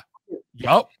 Yeah.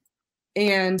 Yup.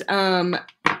 And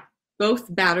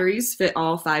both batteries fit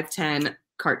all 510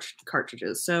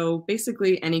 cartridges. So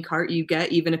basically any cart you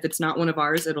get, even if it's not one of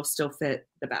ours, it'll still fit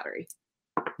the battery.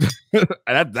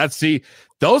 That's see,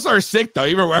 those are sick though.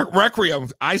 Even Requiem,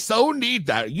 I so need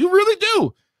that. You really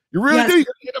do. You really do. You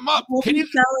gotta hit them up.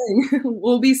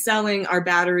 We'll be selling our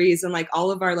batteries and like all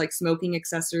of our like smoking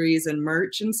accessories and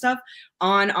merch and stuff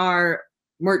on our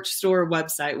merch store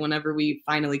website whenever we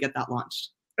finally get that launched.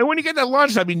 And when you get that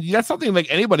launched, I mean, that's something like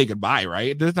anybody can buy, right?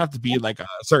 It doesn't have to be like a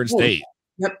certain state.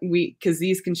 Yep, because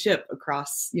these can ship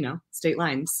across, you know, state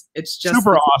lines. It's just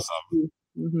super awesome.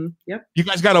 Mm-hmm. Yep. You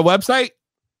guys got a website?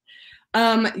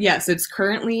 Yes, it's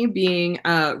currently being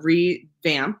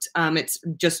revamped. It's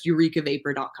just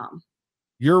eurekavapor.com.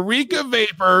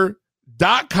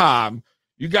 eurekavapor.com.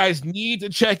 You guys need to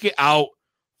check it out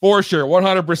for sure.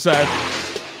 100%.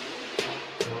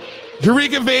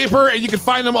 Eureka Vapor, and you can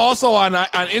find them also on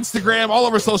Instagram, all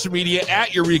over social media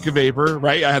at Eureka Vapor,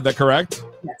 right? I had that correct?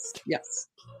 Yes.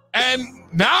 And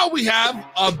now we have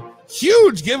a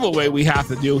huge giveaway we have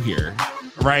to do here,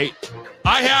 right?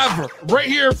 I have right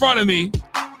here in front of me,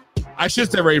 I should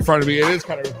say right in front of me, it is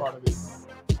kind of in front of me,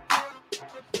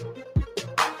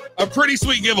 a pretty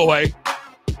sweet giveaway.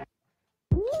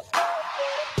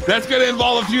 That's going to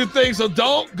involve a few things, so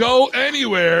don't go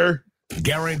anywhere.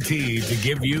 Guaranteed to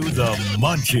give you the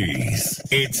munchies.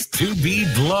 It's To Be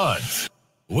Blunt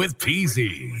with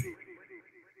Peasy.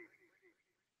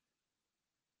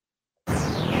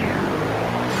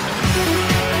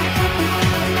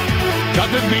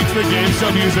 Nothing beats the game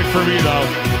show music for me, though.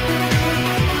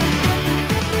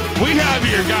 We have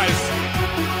here, guys,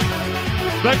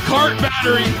 the cart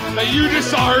battery that you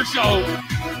just saw her show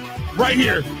right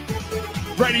here,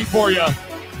 ready for you.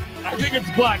 I think it's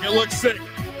black. It looks sick.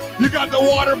 You got the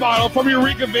water bottle from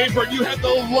Eureka Vapor. You have the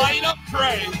light up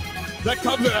tray that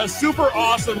comes in a super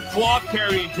awesome cloth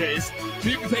carrying case, so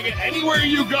you can take it anywhere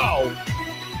you go.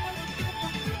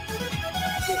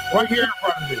 Right here in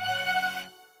front of you.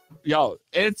 Yo,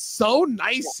 it's so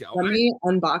nice, yo. Let me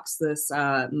unbox this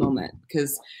moment,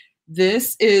 because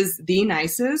this is the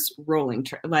nicest rolling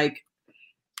tray. Like,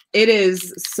 it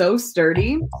is so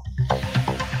sturdy.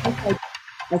 It's like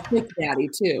a thick daddy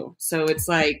too, so it's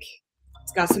like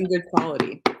it's got some good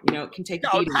quality. You know, it can take.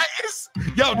 Nice.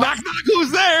 Yo, knock,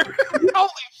 who's there? Holy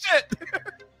shit!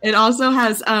 It also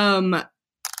has a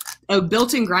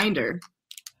built-in grinder.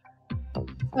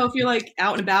 So if you're like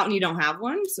out and about and you don't have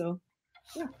one, so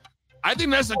yeah. I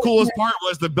think that's the coolest part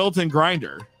was the built-in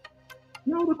grinder.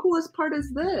 No, the coolest part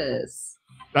is this.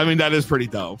 I mean, that is pretty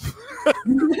dope.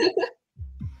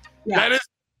 Yeah. That is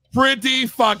pretty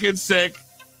fucking sick.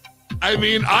 I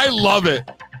mean, I love it.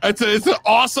 It's an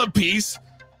awesome piece.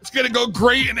 It's going to go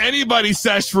great in anybody's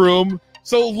sesh room.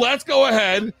 So let's go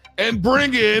ahead and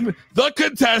bring in the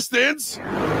contestants. For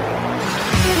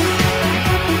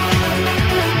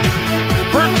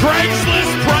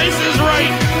Craigslist Price is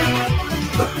Right.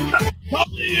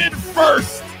 Coming in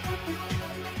first.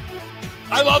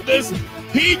 I love this.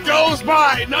 He goes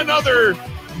by none other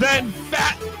than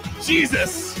Fat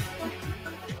Jesus.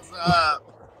 What's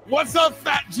up? What's up,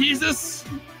 Fat Jesus?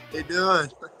 How you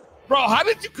doing? Bro, how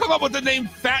did you come up with the name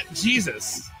Fat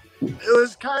Jesus? It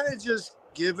was kind of just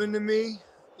given to me.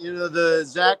 You know, the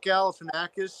Zach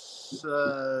Galifianakis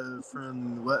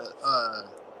from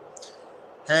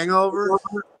Hangover.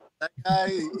 That guy,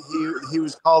 he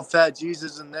was called Fat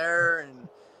Jesus in there, and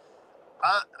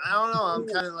I don't know. I'm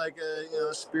kind of like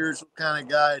a spiritual kind of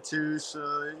guy too,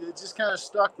 so it just kind of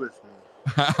stuck with me.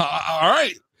 All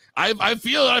right. I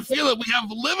feel it. We have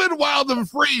Living Wild and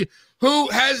Free, who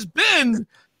has been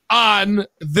on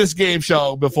this game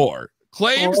show before.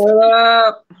 Claims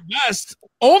to be best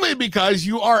only because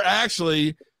you are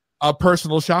actually a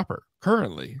personal shopper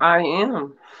currently. I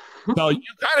am. So you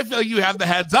kind of feel you have the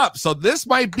heads up. So this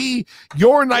might be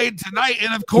your night tonight.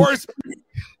 And of course,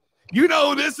 you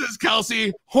know this is,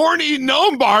 Kelsey. Horny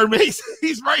Gnome Bar makes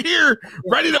he's right here,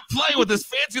 ready to play with his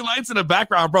fancy lights in the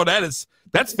background, bro. That's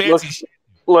fancy shit.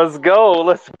 Let's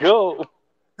go.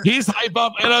 He's hype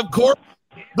up, and of course,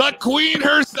 the queen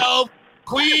herself,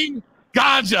 Queen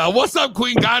Ganja. What's up,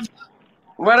 Queen Ganja?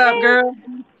 What up, girl?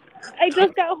 I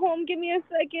just got home. Give me a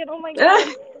second. Oh my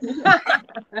god.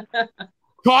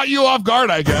 Caught you off guard,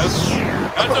 I guess.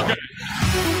 That's okay.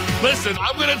 Listen,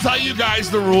 I'm going to tell you guys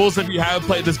the rules if you haven't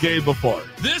played this game before.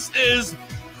 This is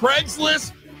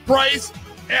Craigslist Price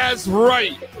as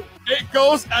Right. It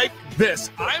goes like this.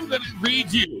 I'm going to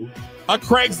read you a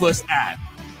Craigslist ad.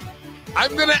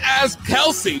 I'm going to ask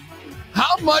Kelsey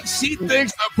how much she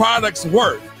thinks the product's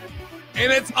worth.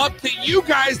 And it's up to you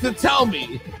guys to tell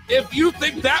me if you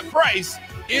think that price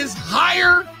is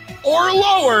higher or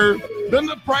lower than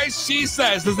the price she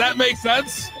says. Does that make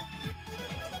sense?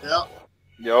 Yeah.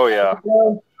 Oh, yeah.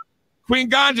 Queen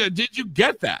Ganja, did you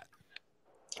get that?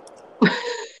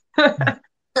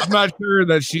 I'm not sure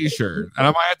that she's sure. And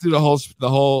I might have to do the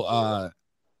whole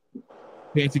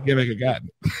fancy gimmick again.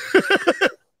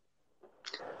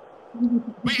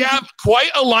 We have quite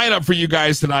a lineup for you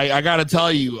guys tonight, I got to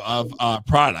tell you, of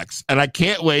products. And I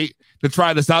can't wait to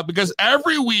try this out because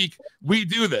every week we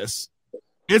do this.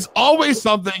 It's always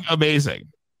something amazing.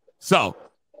 So,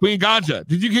 Queen Ganja,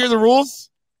 did you hear the rules?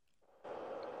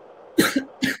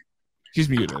 She's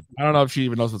muted. I don't know if she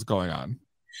even knows what's going on.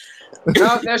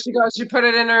 Oh, there she goes. She put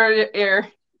it in her ear.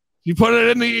 You put it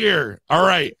in the ear. All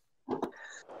right.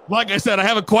 Like I said, I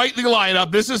have a quite the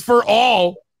lineup. This is for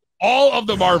all of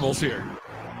the marbles here.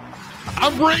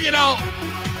 I'm bringing out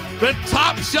the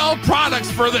top shelf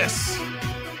products for this.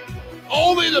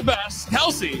 Only the best.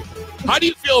 Kelsey, how do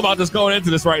you feel about this going into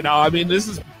this right now? I mean,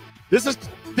 this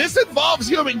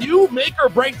involves you. I mean, you make or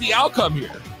break the outcome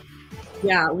here.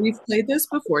 Yeah, we've played this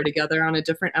before together on a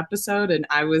different episode, and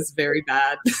I was very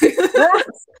bad. So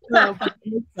I'm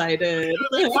excited.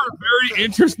 It's a very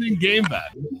interesting game,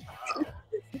 then.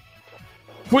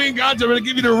 Queen Ganja, I'm going to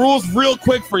give you the rules real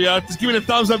quick for you. Just give me the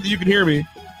thumbs up that you can hear me.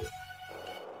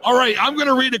 All right, I'm going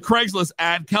to read a Craigslist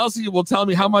ad. Kelsey will tell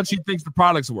me how much she thinks the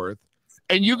product's worth.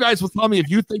 And you guys will tell me if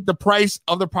you think the price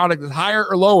of the product is higher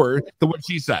or lower than what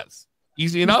she says.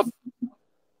 Easy enough?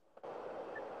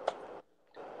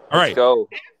 All right. Go.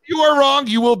 If you are wrong,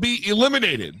 you will be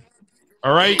eliminated.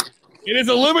 All right. It is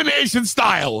elimination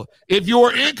style. If you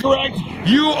are incorrect,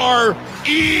 you are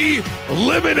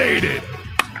eliminated.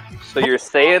 So you're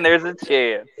saying there's a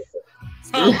chance?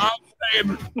 So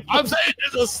I'm saying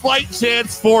there's a slight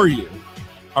chance for you.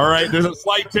 All right. There's a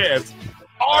slight chance.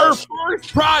 Our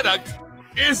first product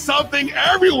is something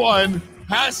everyone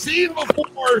has seen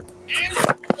before in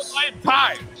their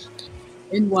lifetime.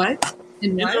 In what?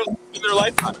 In what? In their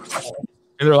lifetime.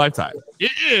 In their lifetime.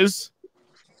 It is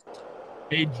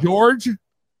a George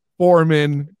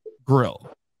Foreman grill.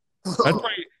 That's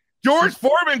right. George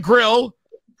Foreman grill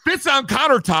fits on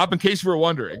countertop, in case you were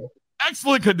wondering.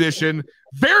 Excellent condition.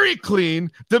 Very clean.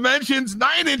 Dimensions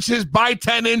 9 inches by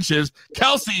 10 inches.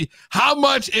 Kelsey, how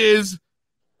much is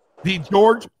the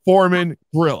George Foreman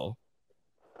grill?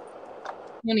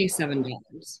 $27.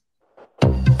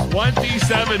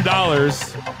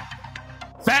 $27.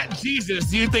 Fat Jesus,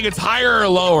 do you think it's higher or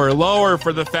lower? Lower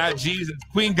for the Fat Jesus.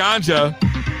 Queen Ganja,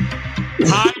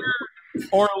 higher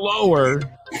or lower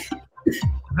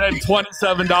than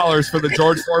 $27 for the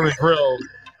George Foreman grill?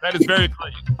 That is very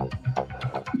clean.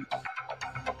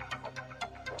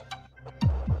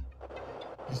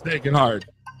 He's thinking hard.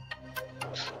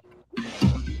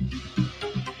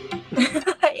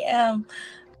 I am.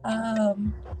 I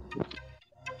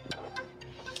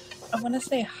want to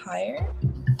say higher.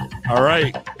 All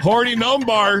right. Horny Gnome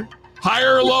Bar,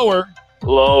 higher or lower?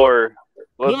 Lower.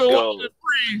 Let's Living go. Wild and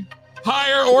Free,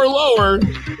 higher or lower?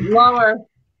 Lower.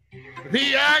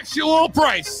 The actual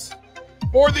price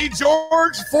for the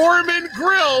George Foreman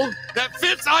grill that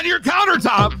fits on your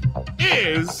countertop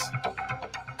is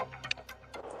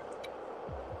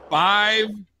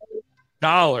 $5.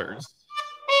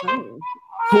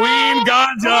 Queen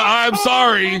Ganja, I'm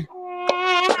sorry.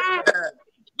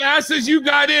 Fast as you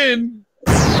got in,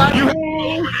 you have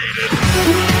eliminated.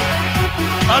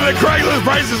 On the Craigslist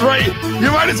Price is Right.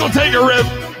 You might as well take a rip.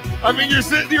 I mean, you're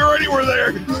sitting, you already were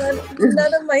there.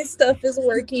 None of my stuff is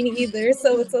working either,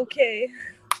 so it's okay.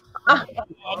 Oh,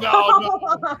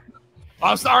 no.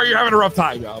 I'm sorry you're having a rough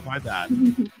time, though. Find that.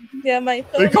 Yeah, my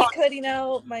phone is cutting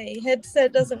out. My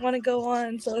headset doesn't want to go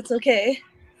on, so it's okay.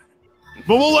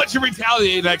 But we'll let you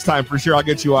retaliate next time for sure. I'll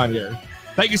get you on here.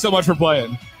 Thank you so much for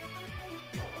playing.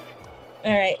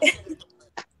 All right.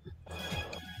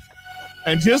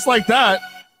 And just like that,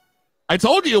 I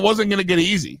told you it wasn't going to get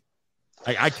easy.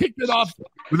 I kicked it off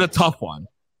with a tough one.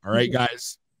 All right,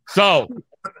 guys. So,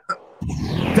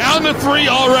 down to 3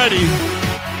 already.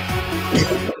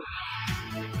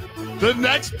 The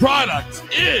next product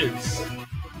is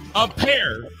a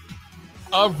pair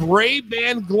of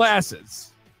Ray-Ban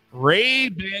glasses.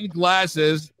 Ray-Ban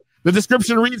glasses. The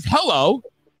description reads, hello.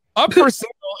 Up for sale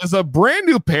is a brand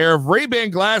new pair of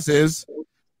Ray-Ban glasses.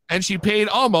 And she paid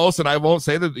almost, and I won't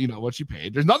say that, what she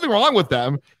paid. There's nothing wrong with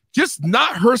them, just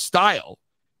not her style.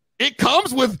 It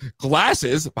comes with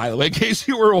glasses, by the way, in case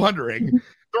you were wondering,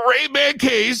 the Ray-Ban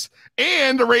case,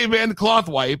 and the Ray-Ban cloth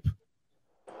wipe.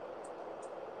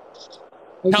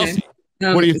 Okay. Kelsey,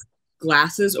 what do you think?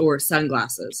 Glasses or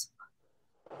sunglasses?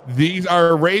 These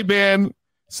are Ray-Ban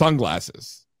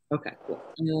sunglasses. Okay, cool.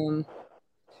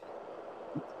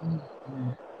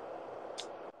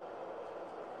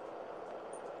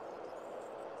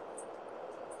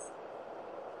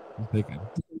 I'm thinking.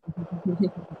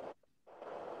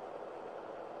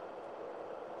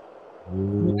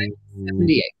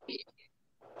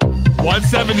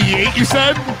 $178, you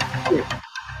said?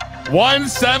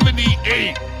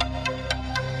 178.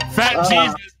 Fat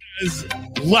Jesus is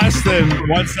less than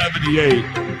 178.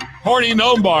 Horny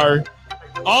Gnome Bar,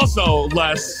 also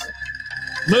less.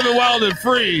 Living Wild and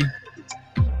Free.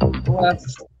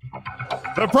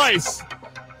 The price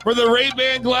for the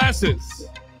Ray-Ban glasses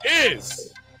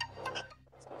is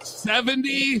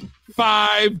 $75.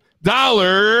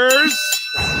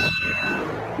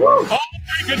 All 3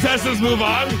 contestants move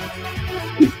on.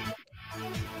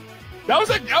 That was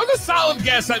a solid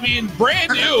guess. I mean,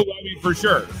 brand new. For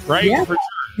sure, right? Yeah. For sure.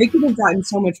 They could have gotten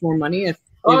so much more money if.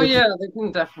 Oh yeah, they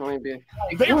can definitely be.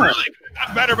 They really could have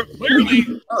got better, but clearly,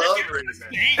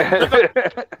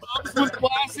 with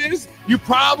glasses, you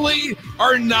probably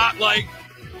are not like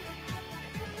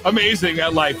amazing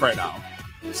at life right now.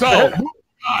 So, moving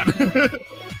on.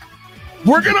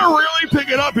 We're gonna really pick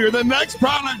it up here. The next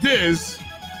product is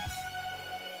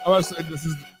this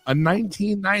is a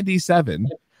 1997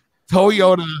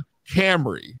 Toyota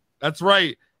Camry. That's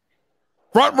right.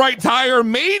 Front right tire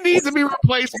may need to be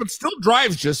replaced, but still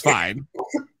drives just fine.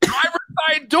 Driver's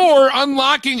side door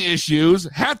unlocking issues.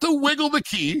 Have to wiggle the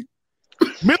key.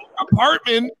 Middle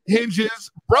compartment hinges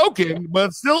broken,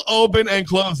 but still open and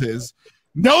closes.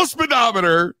 No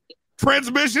speedometer.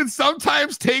 Transmission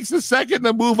sometimes takes a second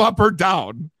to move up or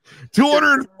down.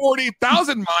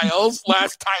 240,000 miles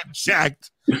last time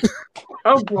checked.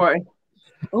 Oh boy.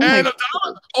 And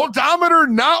odometer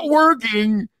not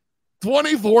working.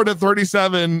 24 to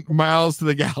 37 miles to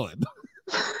the gallon.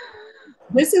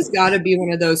 This has got to be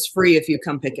one of those free if you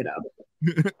come pick it up.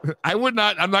 I'm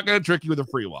not going to trick you with a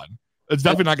free one. It's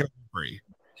definitely not going to be free.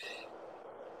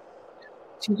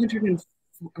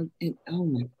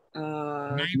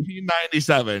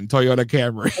 1997 Toyota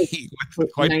Camry.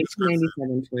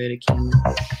 1997 Toyota Camry.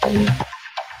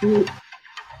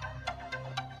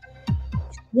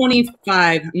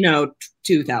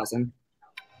 2,000.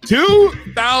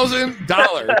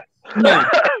 $2,000. No.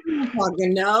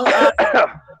 No.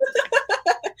 Are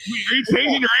you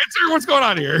changing your answer? What's going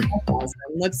on here?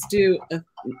 Let's do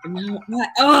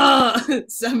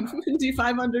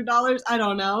 $7,500. I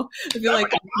don't know. I feel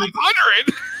like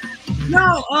 500.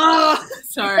 No.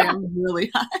 Sorry, I'm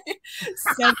really high.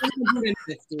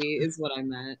 750 is what I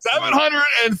meant.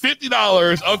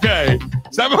 $750. Okay,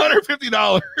 $750.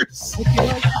 I feel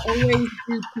like I always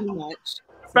do too much.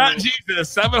 Fat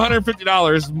Jesus,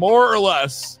 $750, more or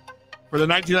less, for the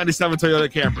 1997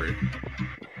 Toyota Camry.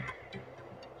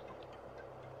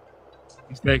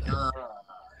 He's making.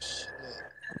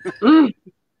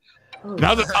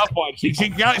 That was a tough one. She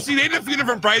named a few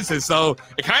different prices, so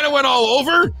it kind of went all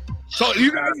over. So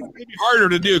you guys, it's going to be harder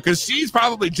to do because she's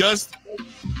probably just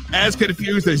as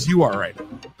confused as you are right now.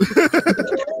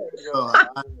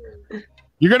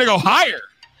 You're going to go higher.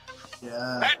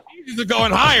 Yeah. That is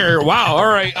going higher. Wow. All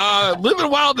right. Living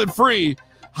Wild and Free.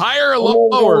 Higher or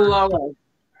lower?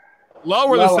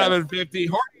 Lower than 750.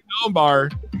 Horny Gnome Bar.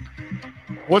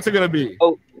 What's it going to be?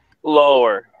 Oh,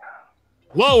 lower.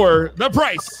 Lower. The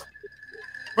price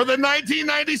for the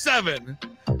 1997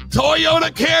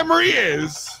 Toyota Camry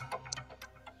is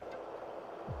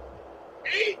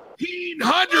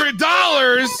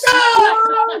 $1,800.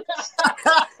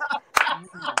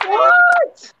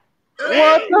 What?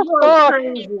 What the fuck?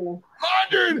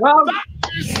 $100. Well,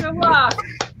 good luck.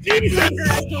 Jesus!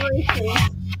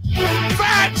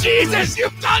 Fat Jesus,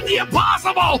 you've done the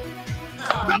impossible!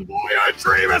 The boyhood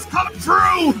dream has come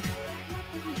true!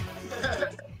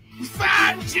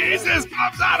 Fat Jesus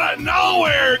comes out of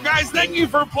nowhere! Guys, thank you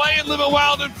for playing Living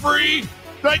Wild and Free.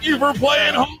 Thank you for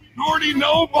playing Horny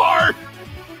No Bar.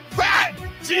 Fat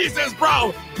Jesus,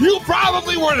 bro, you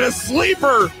probably were the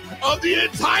sleeper of the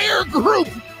entire group.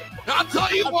 I'll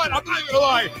tell you what, I'm not even gonna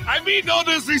lie. I mean no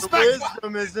disrespect. The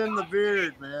wisdom is in the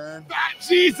beard, man. Fat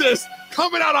Jesus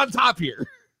coming out on top here.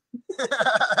 Right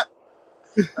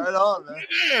on,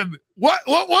 man. What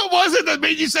was it that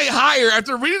made you say higher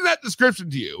after reading that description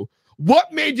to you?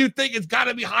 What made you think it's got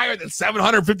to be higher than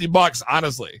 $750?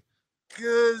 Honestly,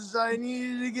 because I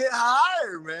needed to get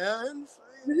higher, man.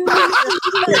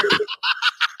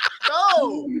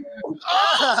 Oh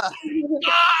God!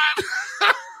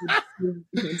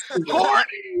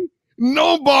 Horny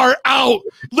No Bar out.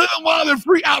 Living Wild and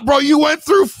Free out, bro. You went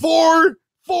through four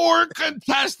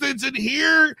contestants, and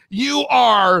here you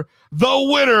are, the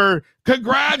winner.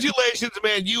 Congratulations,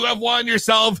 man. You have won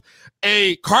yourself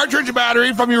a cartridge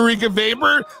battery from Eureka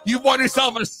Vapor. You've won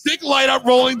yourself a sick light up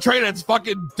rolling tray that's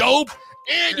fucking dope.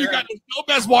 And you got the No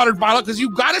Best water bottle because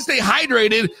you got to stay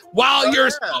hydrated while you're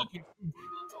smoking.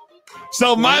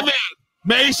 So, my man,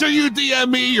 make sure you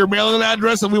DM me your mailing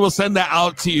address and we will send that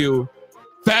out to you.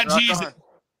 Fat Jesus,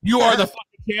 you are the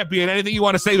fucking champion. Anything you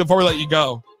want to say before we let you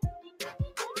go?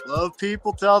 Love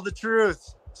people, tell the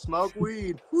truth. Smoke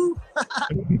weed. All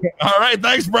right,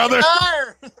 thanks, brother.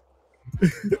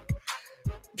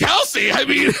 Kelsey, I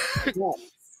mean,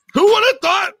 who would have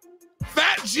thought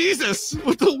Fat Jesus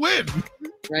with the win?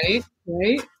 Right?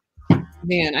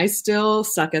 Man, I still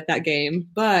suck at that game,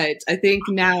 but I think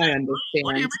now I understand.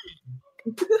 What do you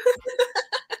mean?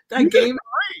 That game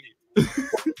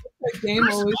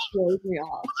always throws me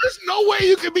off. There's no way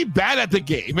you can be bad at the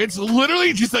game. It's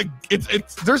literally just like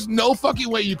it's there's no fucking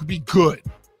way you could be good.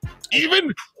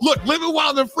 Even look, Living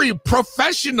Wild and Free,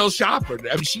 professional shopper.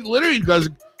 I mean, she literally does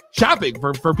shopping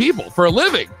for people for a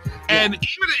living. And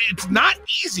even it's not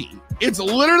easy. It's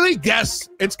literally guess.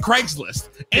 It's Craigslist.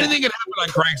 Anything can happen on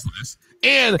Craigslist.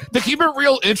 And to keep it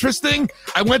real interesting,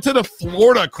 I went to the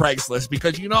Florida Craigslist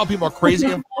because you know how people are crazy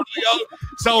in Florida. Yo.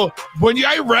 So when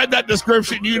I read that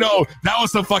description, you know that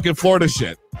was some fucking Florida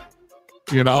shit.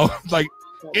 You know, like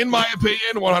in my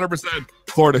opinion, 100%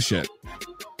 Florida shit.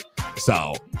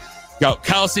 So, yo,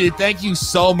 Kelsey, thank you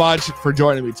so much for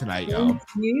joining me tonight, yo. Thank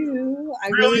you. I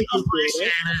really appreciate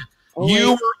it.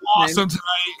 You were awesome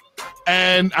tonight,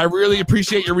 and I really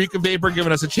appreciate Eureka Vapor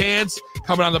giving us a chance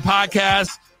coming on the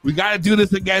podcast. We got to do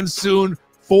this again soon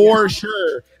for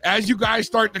sure. As you guys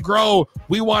start to grow,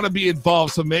 we want to be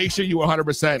involved, so make sure you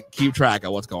 100% keep track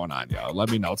of what's going on, yo.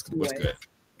 Let me know what's good.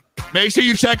 Make sure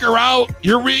you check her out,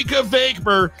 Eureka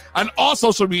Vapor, on all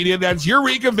social media. That's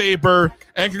Eureka Vapor.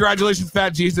 And congratulations,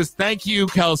 Fat Jesus. Thank you,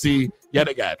 Kelsey, yet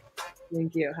again.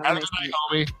 Thank you. Have a good night,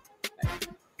 homie.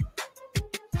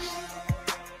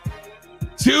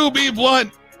 To be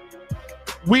blunt,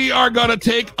 we are going to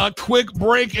take a quick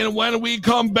break, and when we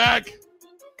come back,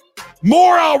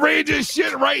 more outrageous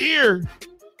shit right here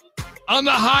on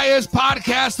the highest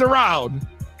podcast around.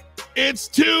 It's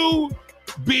To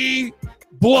Be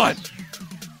Blunt.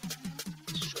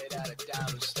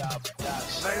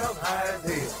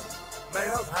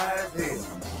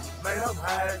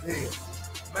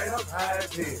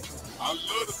 I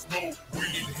love to smoke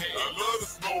weed. I love to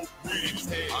smoke weed.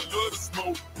 I love to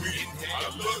smoke weed. I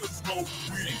love to smoke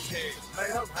weed.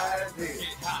 Man, I'm high as hell.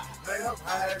 Get high. Man, I'm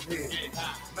high as hell. Get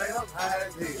high. Man, I'm high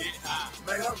as hell. Get high.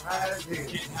 Man, I'm high as hell.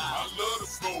 Get high. I love to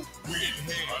smoke weed.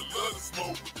 I love to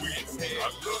smoke weed. I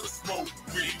love to smoke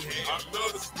weed. I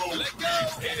love to smoke weed. Let go.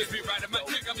 Hands be right in my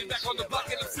dick. I'll be back on the block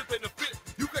and I'm sipping the fit.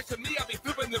 You question me, I'll be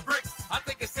flipping the bricks. I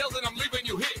think it's sales and I'm leaving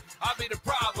you hit. I'll be the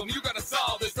problem. You gotta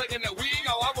solve this. Taking that weed.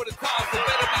 Oh, I would have called. So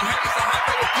better be happy. So I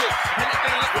better quit.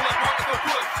 Anything less will I probably go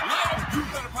put. Love, you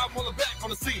got a problem on the back on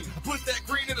the scene. I put that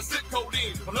green in the sit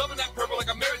codeine. I'm loving that purple like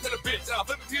I'm married to the bitch. And I'll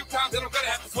flip a few times and I'm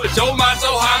gonna have to switch. Oh, my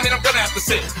so high, man, I'm gonna have to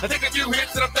sit. I take a few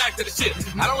hits and I'm back to the shit.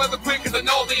 I don't ever quit cause I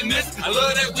know they miss. I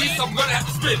love that weed, so I'm gonna have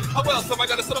to spit. How else am I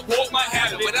gonna support my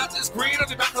habit? Without this green, I'll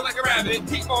be back to like a rabbit.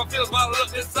 Keep on feels while I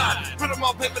look inside. Put them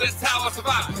on paper, that's how I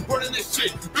survive. Running this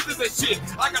shit, business that shit.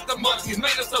 I got the monkeys,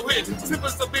 made us so hit. Sipping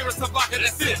some beer and some vodka,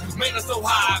 that's it. Made us so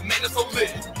high, made us so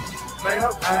lit. Man,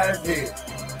 I'm high as hell.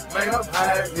 Man, I'm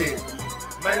high as hell.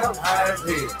 Man, I'm high as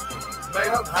hell.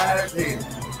 Man, I'm high as hell.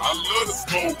 I love to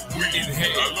smoke weed.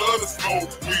 Inhale. I love to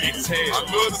smoke weed. Exhale. I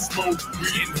love to smoke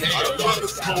weed. Inhale. I love to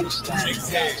smoke weed.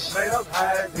 Exhale. Man, I'm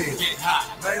high as hell. Get high.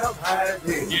 Man, I'm high as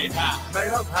hell. Get high.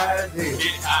 Man, I'm high as hell.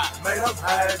 Get high. Man, I'm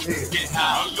high as hell. Get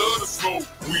high. I love to smoke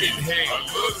weed. Inhale. I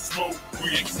love to smoke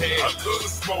weed. Exhale. I love to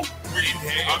smoke weed.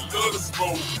 Inhale. I love to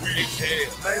smoke weed.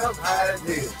 Exhale. Man, I'm high as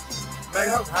hell.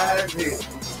 Man, I'm high as hell.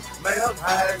 Man, I'm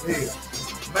high as hell.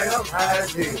 Man, I'm high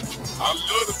as hell. I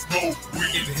love to smoke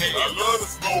weed. Inhale. I love to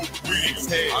smoke weed.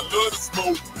 Exhale. I love to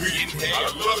smoke weed. Inhale.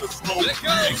 I love to smoke weed.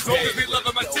 Exhale. Soldiers be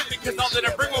loving my shit because all that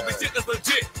I bring will be shit that's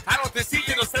legit. I don't deceive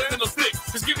you, no sense, no stick.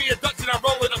 Just give me a Dutch and I'm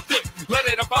rolling them thick. Let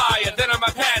it fire, and then on my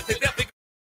path to death.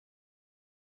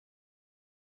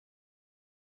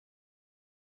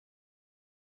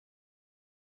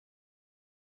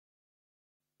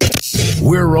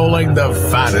 We're rolling the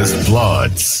fattest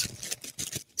bloods.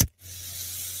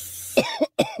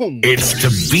 It's To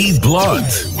Be Blunt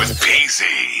with PZ.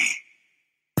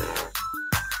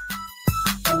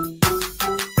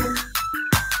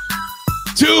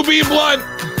 To Be Blunt.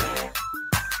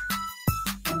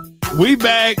 We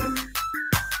back.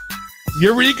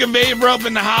 Eureka Babe up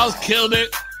in the house, killed it.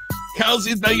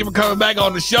 Kelsey, thank you for coming back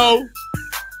on the show.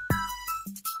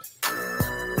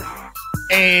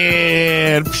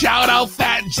 And shout out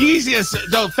Fat Jesus.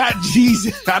 No, Fat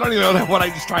Jesus. I don't even know what I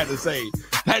just tried to say.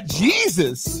 Fat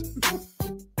Jesus.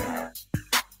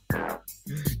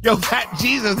 Yo, Fat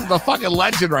Jesus is a fucking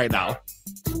legend right now.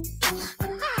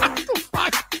 What the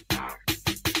fuck?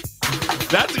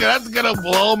 That's gonna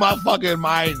blow my fucking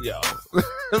mind, yo.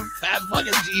 Fat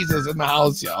fucking Jesus in the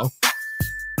house, yo.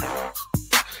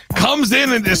 Comes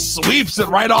in and just sweeps it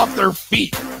right off their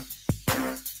feet.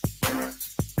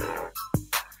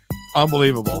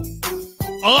 Unbelievable.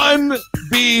 Unbelievable.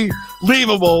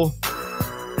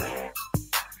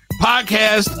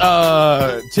 Podcast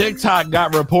TikTok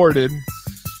got reported.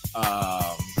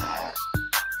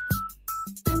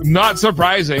 Not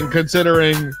surprising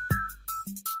considering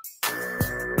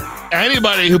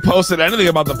anybody who posted anything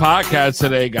about the podcast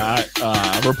today got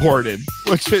reported,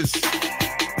 which is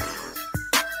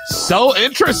so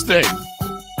interesting.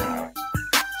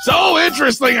 So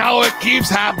interesting how it keeps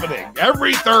happening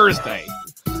every Thursday.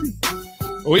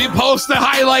 We post the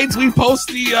highlights. We post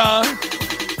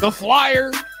the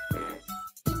flyer.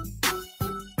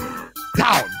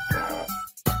 Down.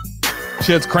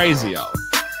 Shit's crazy, yo.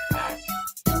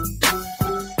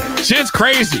 Shit's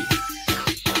crazy.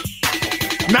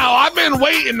 Now, I've been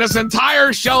waiting this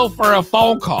entire show for a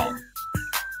phone call.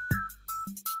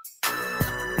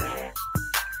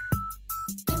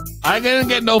 I didn't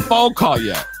get no phone call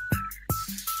yet.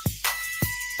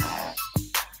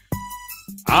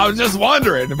 I was just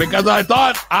wondering because I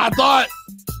thought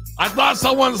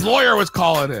someone's lawyer was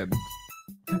calling in.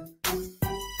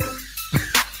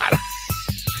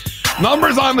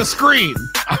 Numbers on the screen.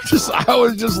 I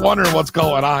was just wondering what's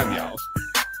going on, yo.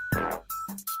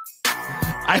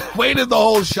 I waited the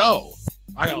whole show.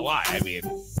 I gotta lie. I mean,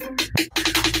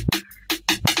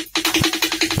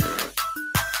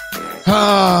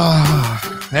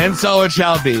 and so it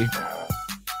shall be.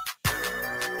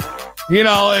 You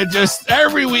know, it just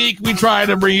every week we try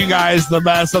to bring you guys the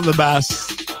best of the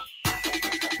best.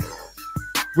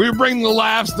 We bring the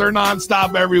laughs, they're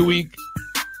nonstop every week.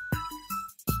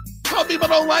 Some people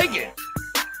don't like it.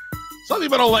 Some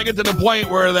people don't like it to the point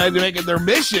where they make it their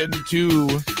mission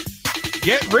to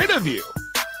get rid of you.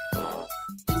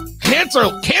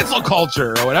 Cancel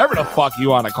culture or whatever the fuck you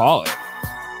want to call it.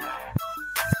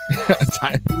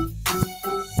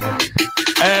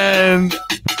 And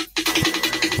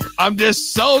I'm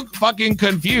just so fucking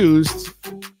confused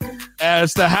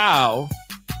as to how.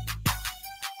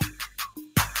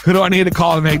 Who do I need to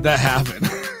call to make that happen?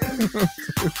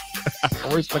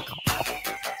 Where's the call?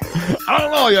 I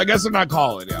don't know. I guess they're not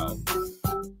calling, yo.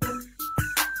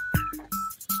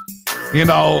 You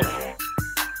know,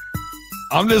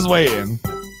 I'm just waiting.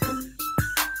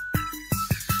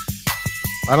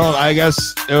 I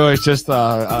guess it was just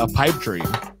a pipe dream.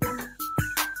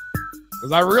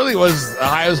 Because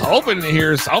I was hoping to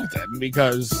hear something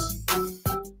because,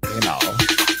 you know,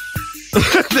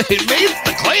 they made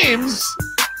the claims.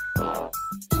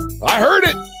 I heard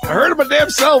it. I heard it my damn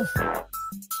self.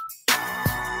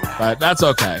 But that's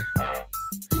okay.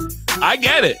 I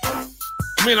get it. I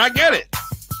mean, I get it.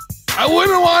 I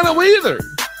wouldn't want to either.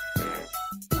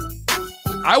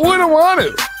 I wouldn't want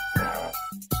to.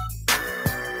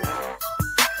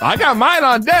 I got mine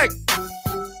on deck.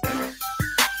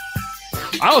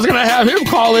 I was going to have him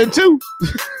call in too.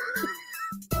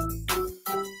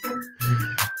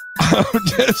 I'm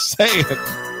just saying.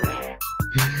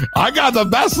 I got the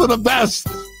best of the best.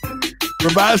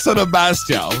 We're best of the best,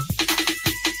 yo.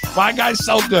 My guy's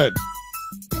so good.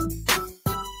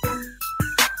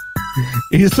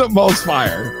 He's the most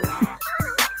fire.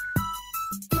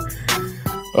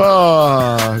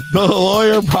 The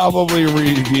lawyer probably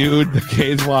reviewed the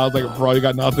case while I was like, bro, you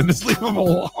got nothing. Just leave him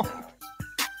alone.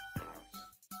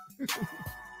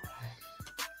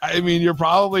 I mean, you're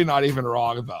probably not even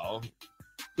wrong, though.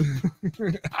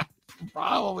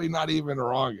 Probably not even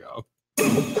wrong, yo.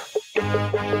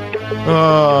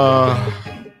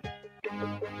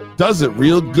 Does it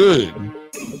real good.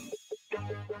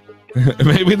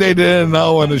 Maybe they didn't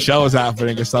know when the show was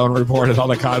happening because someone reported all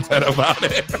the content about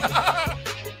it.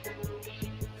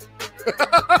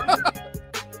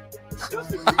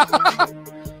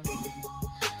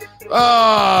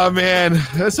 Oh, man.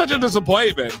 It's such a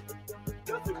disappointment.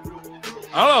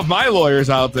 I don't know if my lawyer's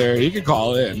out there. He can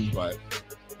call in, but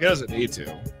he doesn't need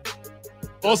to.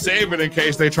 We'll save it in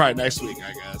case they try next week,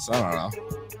 I guess. I don't know.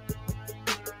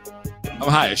 I'm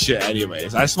high as shit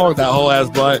anyways. I smoked that whole ass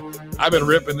blunt. I've been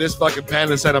ripping this fucking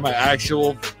pen instead of my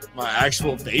actual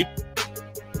vape.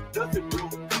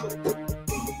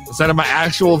 Instead of my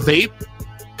actual vape.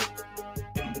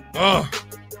 Ugh.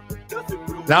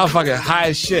 Now I'm fucking high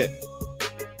as shit.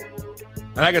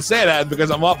 And I can say that because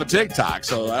I'm off of TikTok,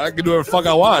 so I can do whatever the fuck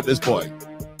I want at this point.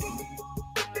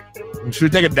 Should we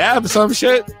take a dab or some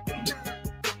shit?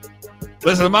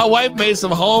 Listen, my wife made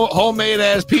some homemade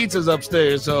ass pizzas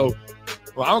upstairs, so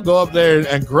I'm gonna go up there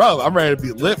and grub. I'm ready to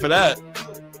be lit for that.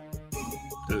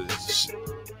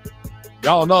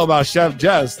 Y'all know about Chef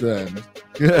Jess then.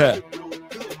 Yeah.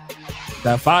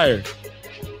 That fire.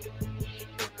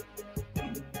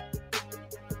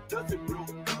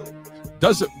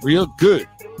 Does it real good.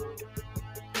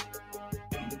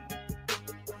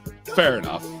 Fair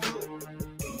enough.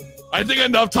 I think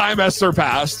enough time has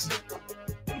surpassed.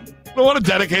 I don't want to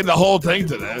dedicate the whole thing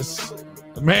to this.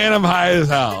 Man, I'm high as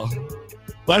hell.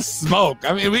 Let's smoke.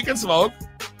 I mean, we can smoke.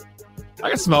 I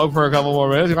can smoke for a couple more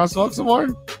minutes. You want to smoke some more?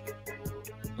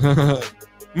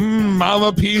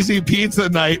 Mama Peasy Pizza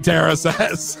Night, Tara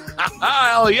says.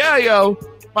 Hell yeah, yo.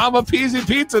 Mama Peasy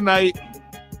Pizza Night.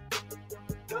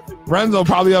 Renzo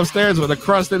probably upstairs with a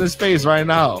crust in his face right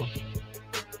now.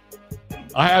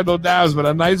 I have no dabs, but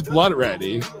a nice blunt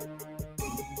ready.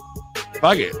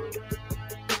 Fuck it.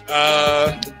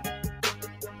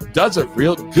 Does it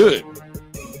real good.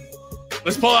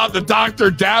 Let's pull out the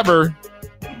Dr. Dabber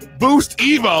Boost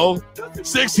Evo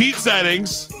 6 heat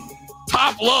settings,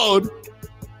 top load,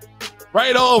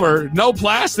 right over, no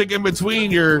plastic in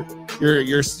between your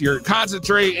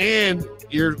concentrate and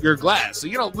your glass, so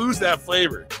you don't lose that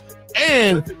flavor.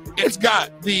 And it's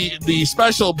got the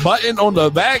special button on the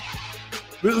back.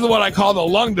 This is what I call the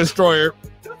lung destroyer.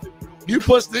 You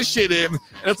push this shit in, and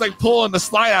it's like pulling the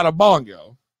slide out of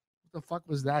bongo. What the fuck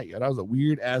was that, yo? That was a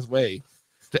weird ass way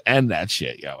to end that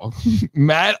shit, yo.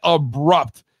 Mad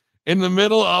abrupt in the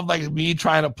middle of like me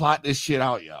trying to plot this shit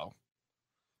out, yo.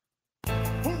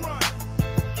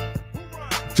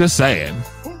 Just saying.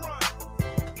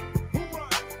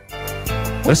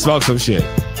 Let's smoke some shit.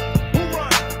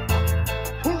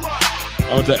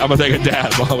 I'm gonna take a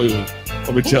dab while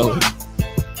we chilling.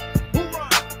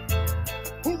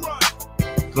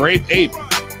 Grape ape.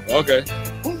 Okay.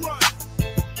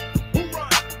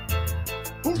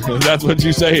 That's what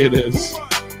you say it is.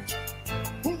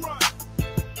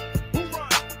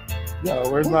 Yo,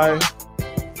 where's my...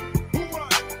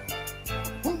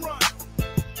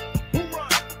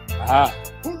 Ah.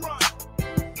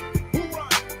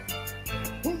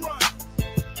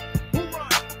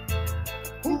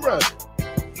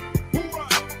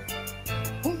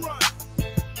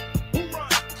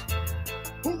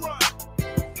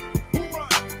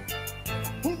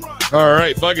 All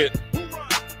right, fuck it.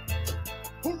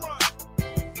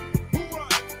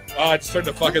 Oh, I just turned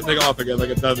the fucking thing off again like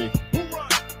a dummy.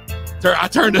 I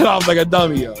turned it off like a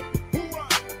dummy, yo.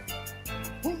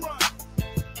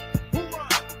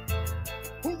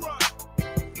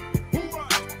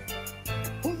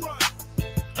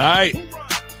 All right.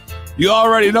 You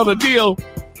already know the deal.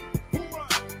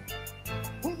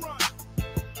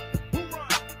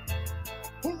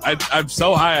 I'm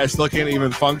so high I still can't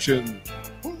even function.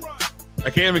 I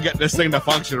can't even get this thing to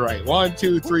function right. 1,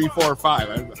 2, 3, 4,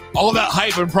 5. All that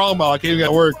hype and promo, I can't even get it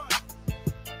to work.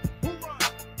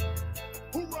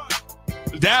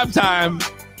 Dab time.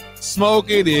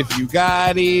 Smoke it if you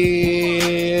got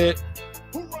it.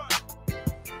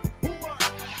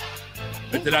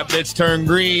 Let that bitch turn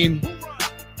green.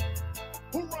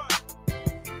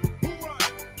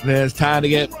 Then it's time to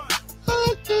get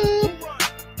fucked up.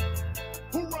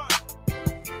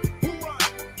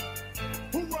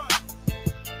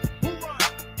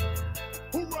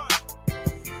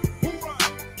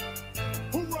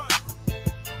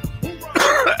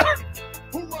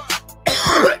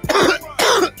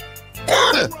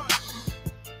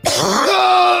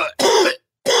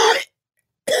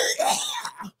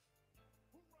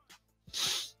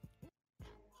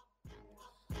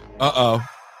 Uh-oh.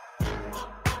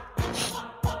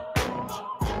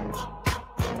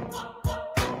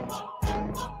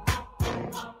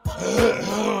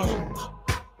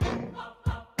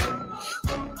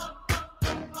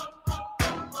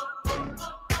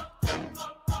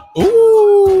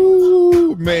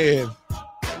 Ooh, man.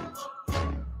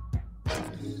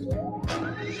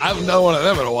 I haven't done one of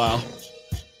them in a while.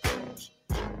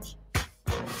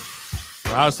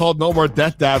 I was told no more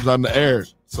death dabs on the air,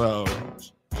 so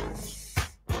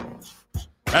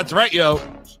that's right, yo.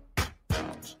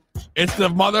 It's the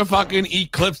motherfucking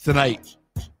eclipse tonight.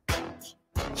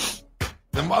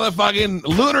 The motherfucking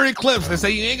lunar eclipse. They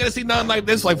say you ain't gonna see nothing like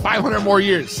this for like 500 more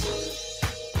years.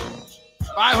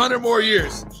 500 more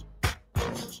years.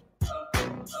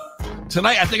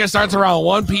 Tonight, I think it starts around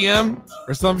 1 p.m.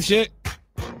 or some shit.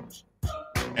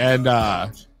 And, yeah.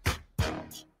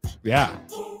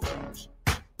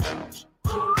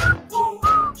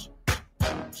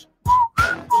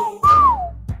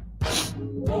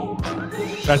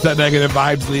 That's that negative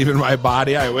vibes leaving my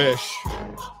body. I wish.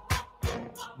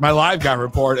 My live got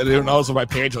reported. Who knows what my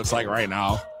page looks like right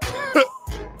now?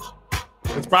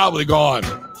 It's probably gone.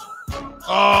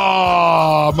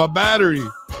 Oh, my battery.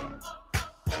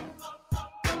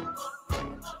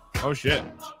 Oh, shit.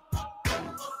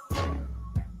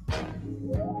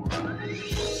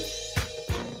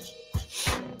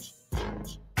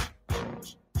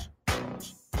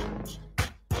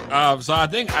 So I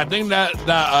think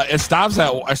that it starts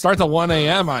at 1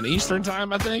 a.m. on Eastern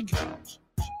time, I think.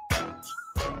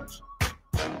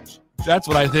 That's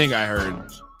what I think I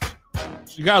heard.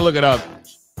 You gotta look it up.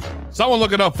 Someone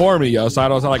look it up for me, yo, so I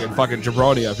don't sound like a fucking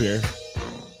jabroni up here.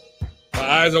 My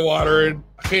eyes are watering.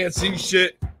 I can't see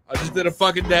shit. I just did a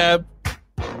fucking dab.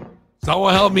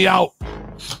 Someone help me out.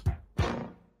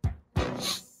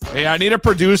 Hey, I need a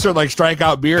producer like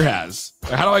Strikeout Beer has.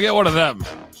 How do I get one of them?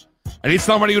 I need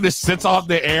somebody who just sits off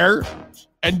the air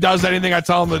and does anything I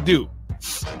tell them to do.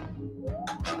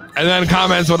 And then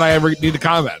comments when I ever need to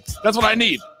comment. That's what I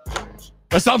need.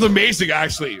 That sounds amazing,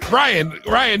 actually. Ryan,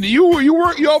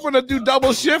 you open to do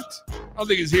double shift? I don't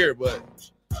think he's here, but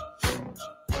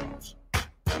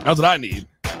that's what I need.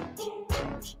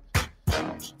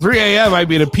 3 a.m. might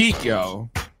be the peak, yo.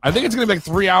 I think it's going to be like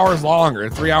 3 hours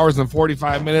longer. 3 hours and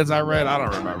 45 minutes, I read. I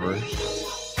don't remember.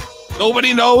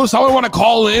 Nobody knows. Someone want to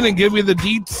call in and give me the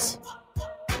deets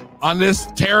on this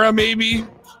Terra, maybe,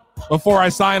 before I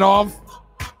sign off?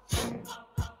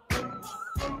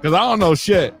 Because I don't know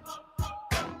shit.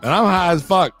 And I'm high as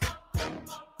fuck.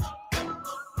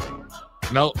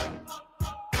 Nope.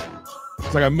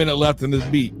 It's like a minute left in this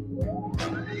beat.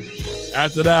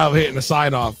 After that, I'm hitting the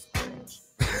sign off.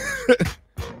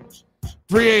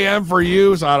 3 a.m. for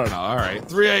you, so I don't know. All right,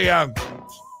 3 a.m.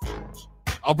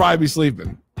 I'll probably be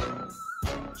sleeping.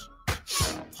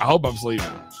 I hope I'm sleeping.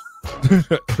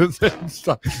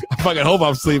 I fucking hope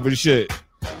I'm sleeping. Shit.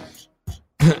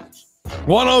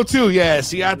 102, yeah.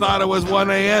 See, I thought it was 1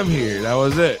 a.m. here. That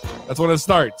was it. That's when it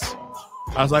starts.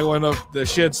 I was like, when the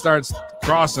shit starts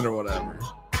crossing or whatever.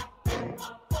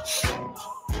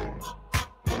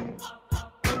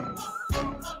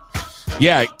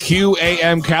 Yeah,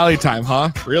 QAM Cali time, huh?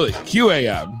 Really?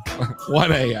 QAM.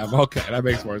 1 a.m. Okay, that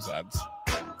makes more sense.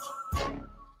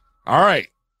 All right.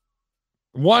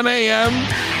 1 a.m.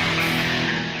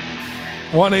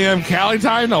 1 a.m. Cali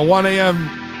time? No, 1 a.m.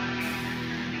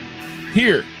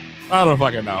 here. I don't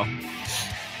fucking know.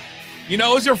 You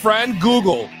know who's your friend?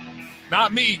 Google.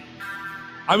 Not me.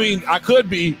 I mean, I could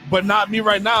be, but not me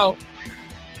right now.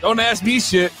 Don't ask me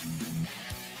shit.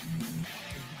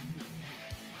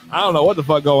 I don't know what the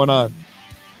fuck going on.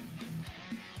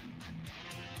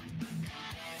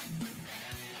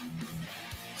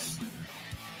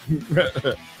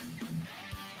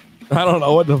 I don't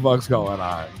know what the fuck's going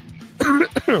on.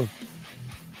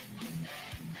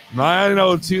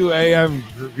 9:02 a.m.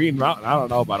 Green Mountain. I don't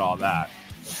know about all that.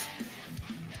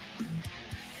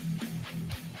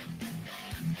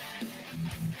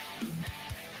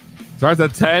 Starts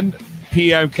at 10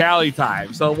 p.m. Cali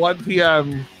time. So 1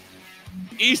 p.m.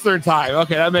 Eastern time.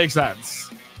 Okay, that makes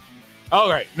sense. All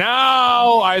right,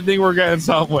 now I think we're getting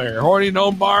somewhere. Horny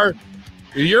Gnome Bar,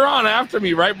 you're on after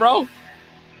me, right, bro?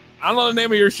 I don't know the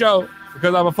name of your show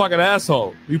because I'm a fucking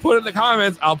asshole. You put it in the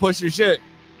comments, I'll push your shit.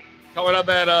 Coming up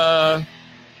at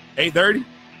 8:30.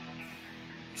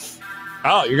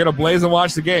 Oh, you're gonna blaze and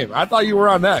watch the game. I thought you were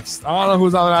on next. I don't know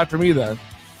who's on after me then.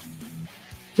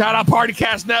 Shout out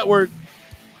Partycast Network.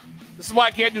 This is why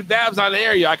I can't do dabs on the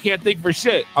area. I can't think for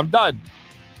shit. I'm done.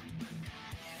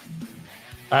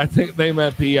 I think they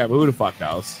meant PM. Who the fuck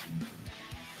knows?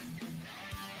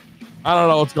 I don't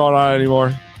know what's going on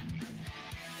anymore.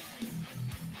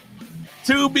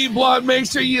 To Be Blunt. Make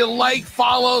sure you like,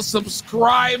 follow,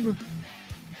 subscribe.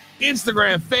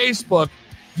 Instagram, Facebook,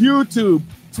 YouTube,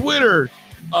 Twitter,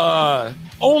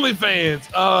 OnlyFans,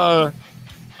 all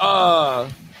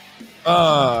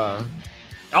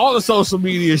the social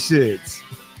media shits.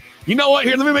 You know what?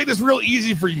 Here, let me make this real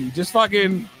easy for you. Just go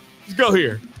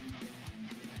here.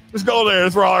 Just go there.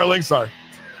 That's where all our links are.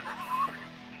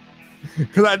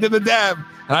 Because I did the dab,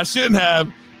 and I shouldn't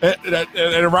have. And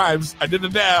it rhymes. I did the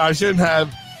dab, I shouldn't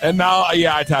have. And now,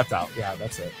 I tapped out. Yeah,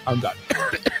 that's it. I'm done.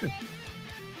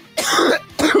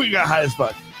 We got high as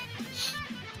fuck.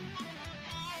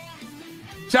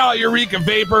 Shout out Eureka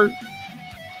Vapor.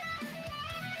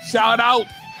 Shout out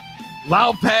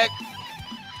Loud Pack.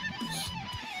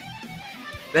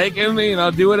 They can,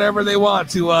 do whatever they want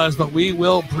to us, but we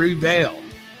will prevail.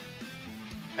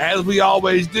 As we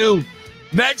always do.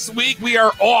 Next week, we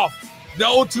are off.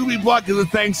 No To Be Blunt because of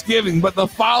Thanksgiving, but the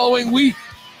following week,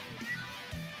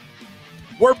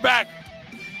 we're back.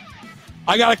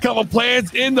 I got a couple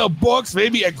plans in the books,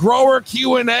 maybe a grower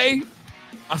Q&A,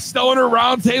 a stoner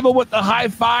roundtable with the high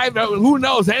five. Who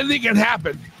knows? Anything can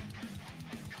happen.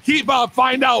 Keep up,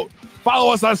 find out.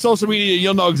 Follow us on social media.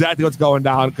 You'll know exactly what's going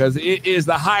down because it is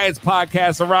the highest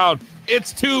podcast around.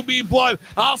 It's To Be Blunt.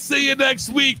 I'll see you next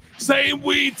week. Same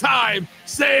weed time,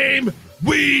 same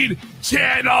weed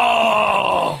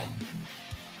channel.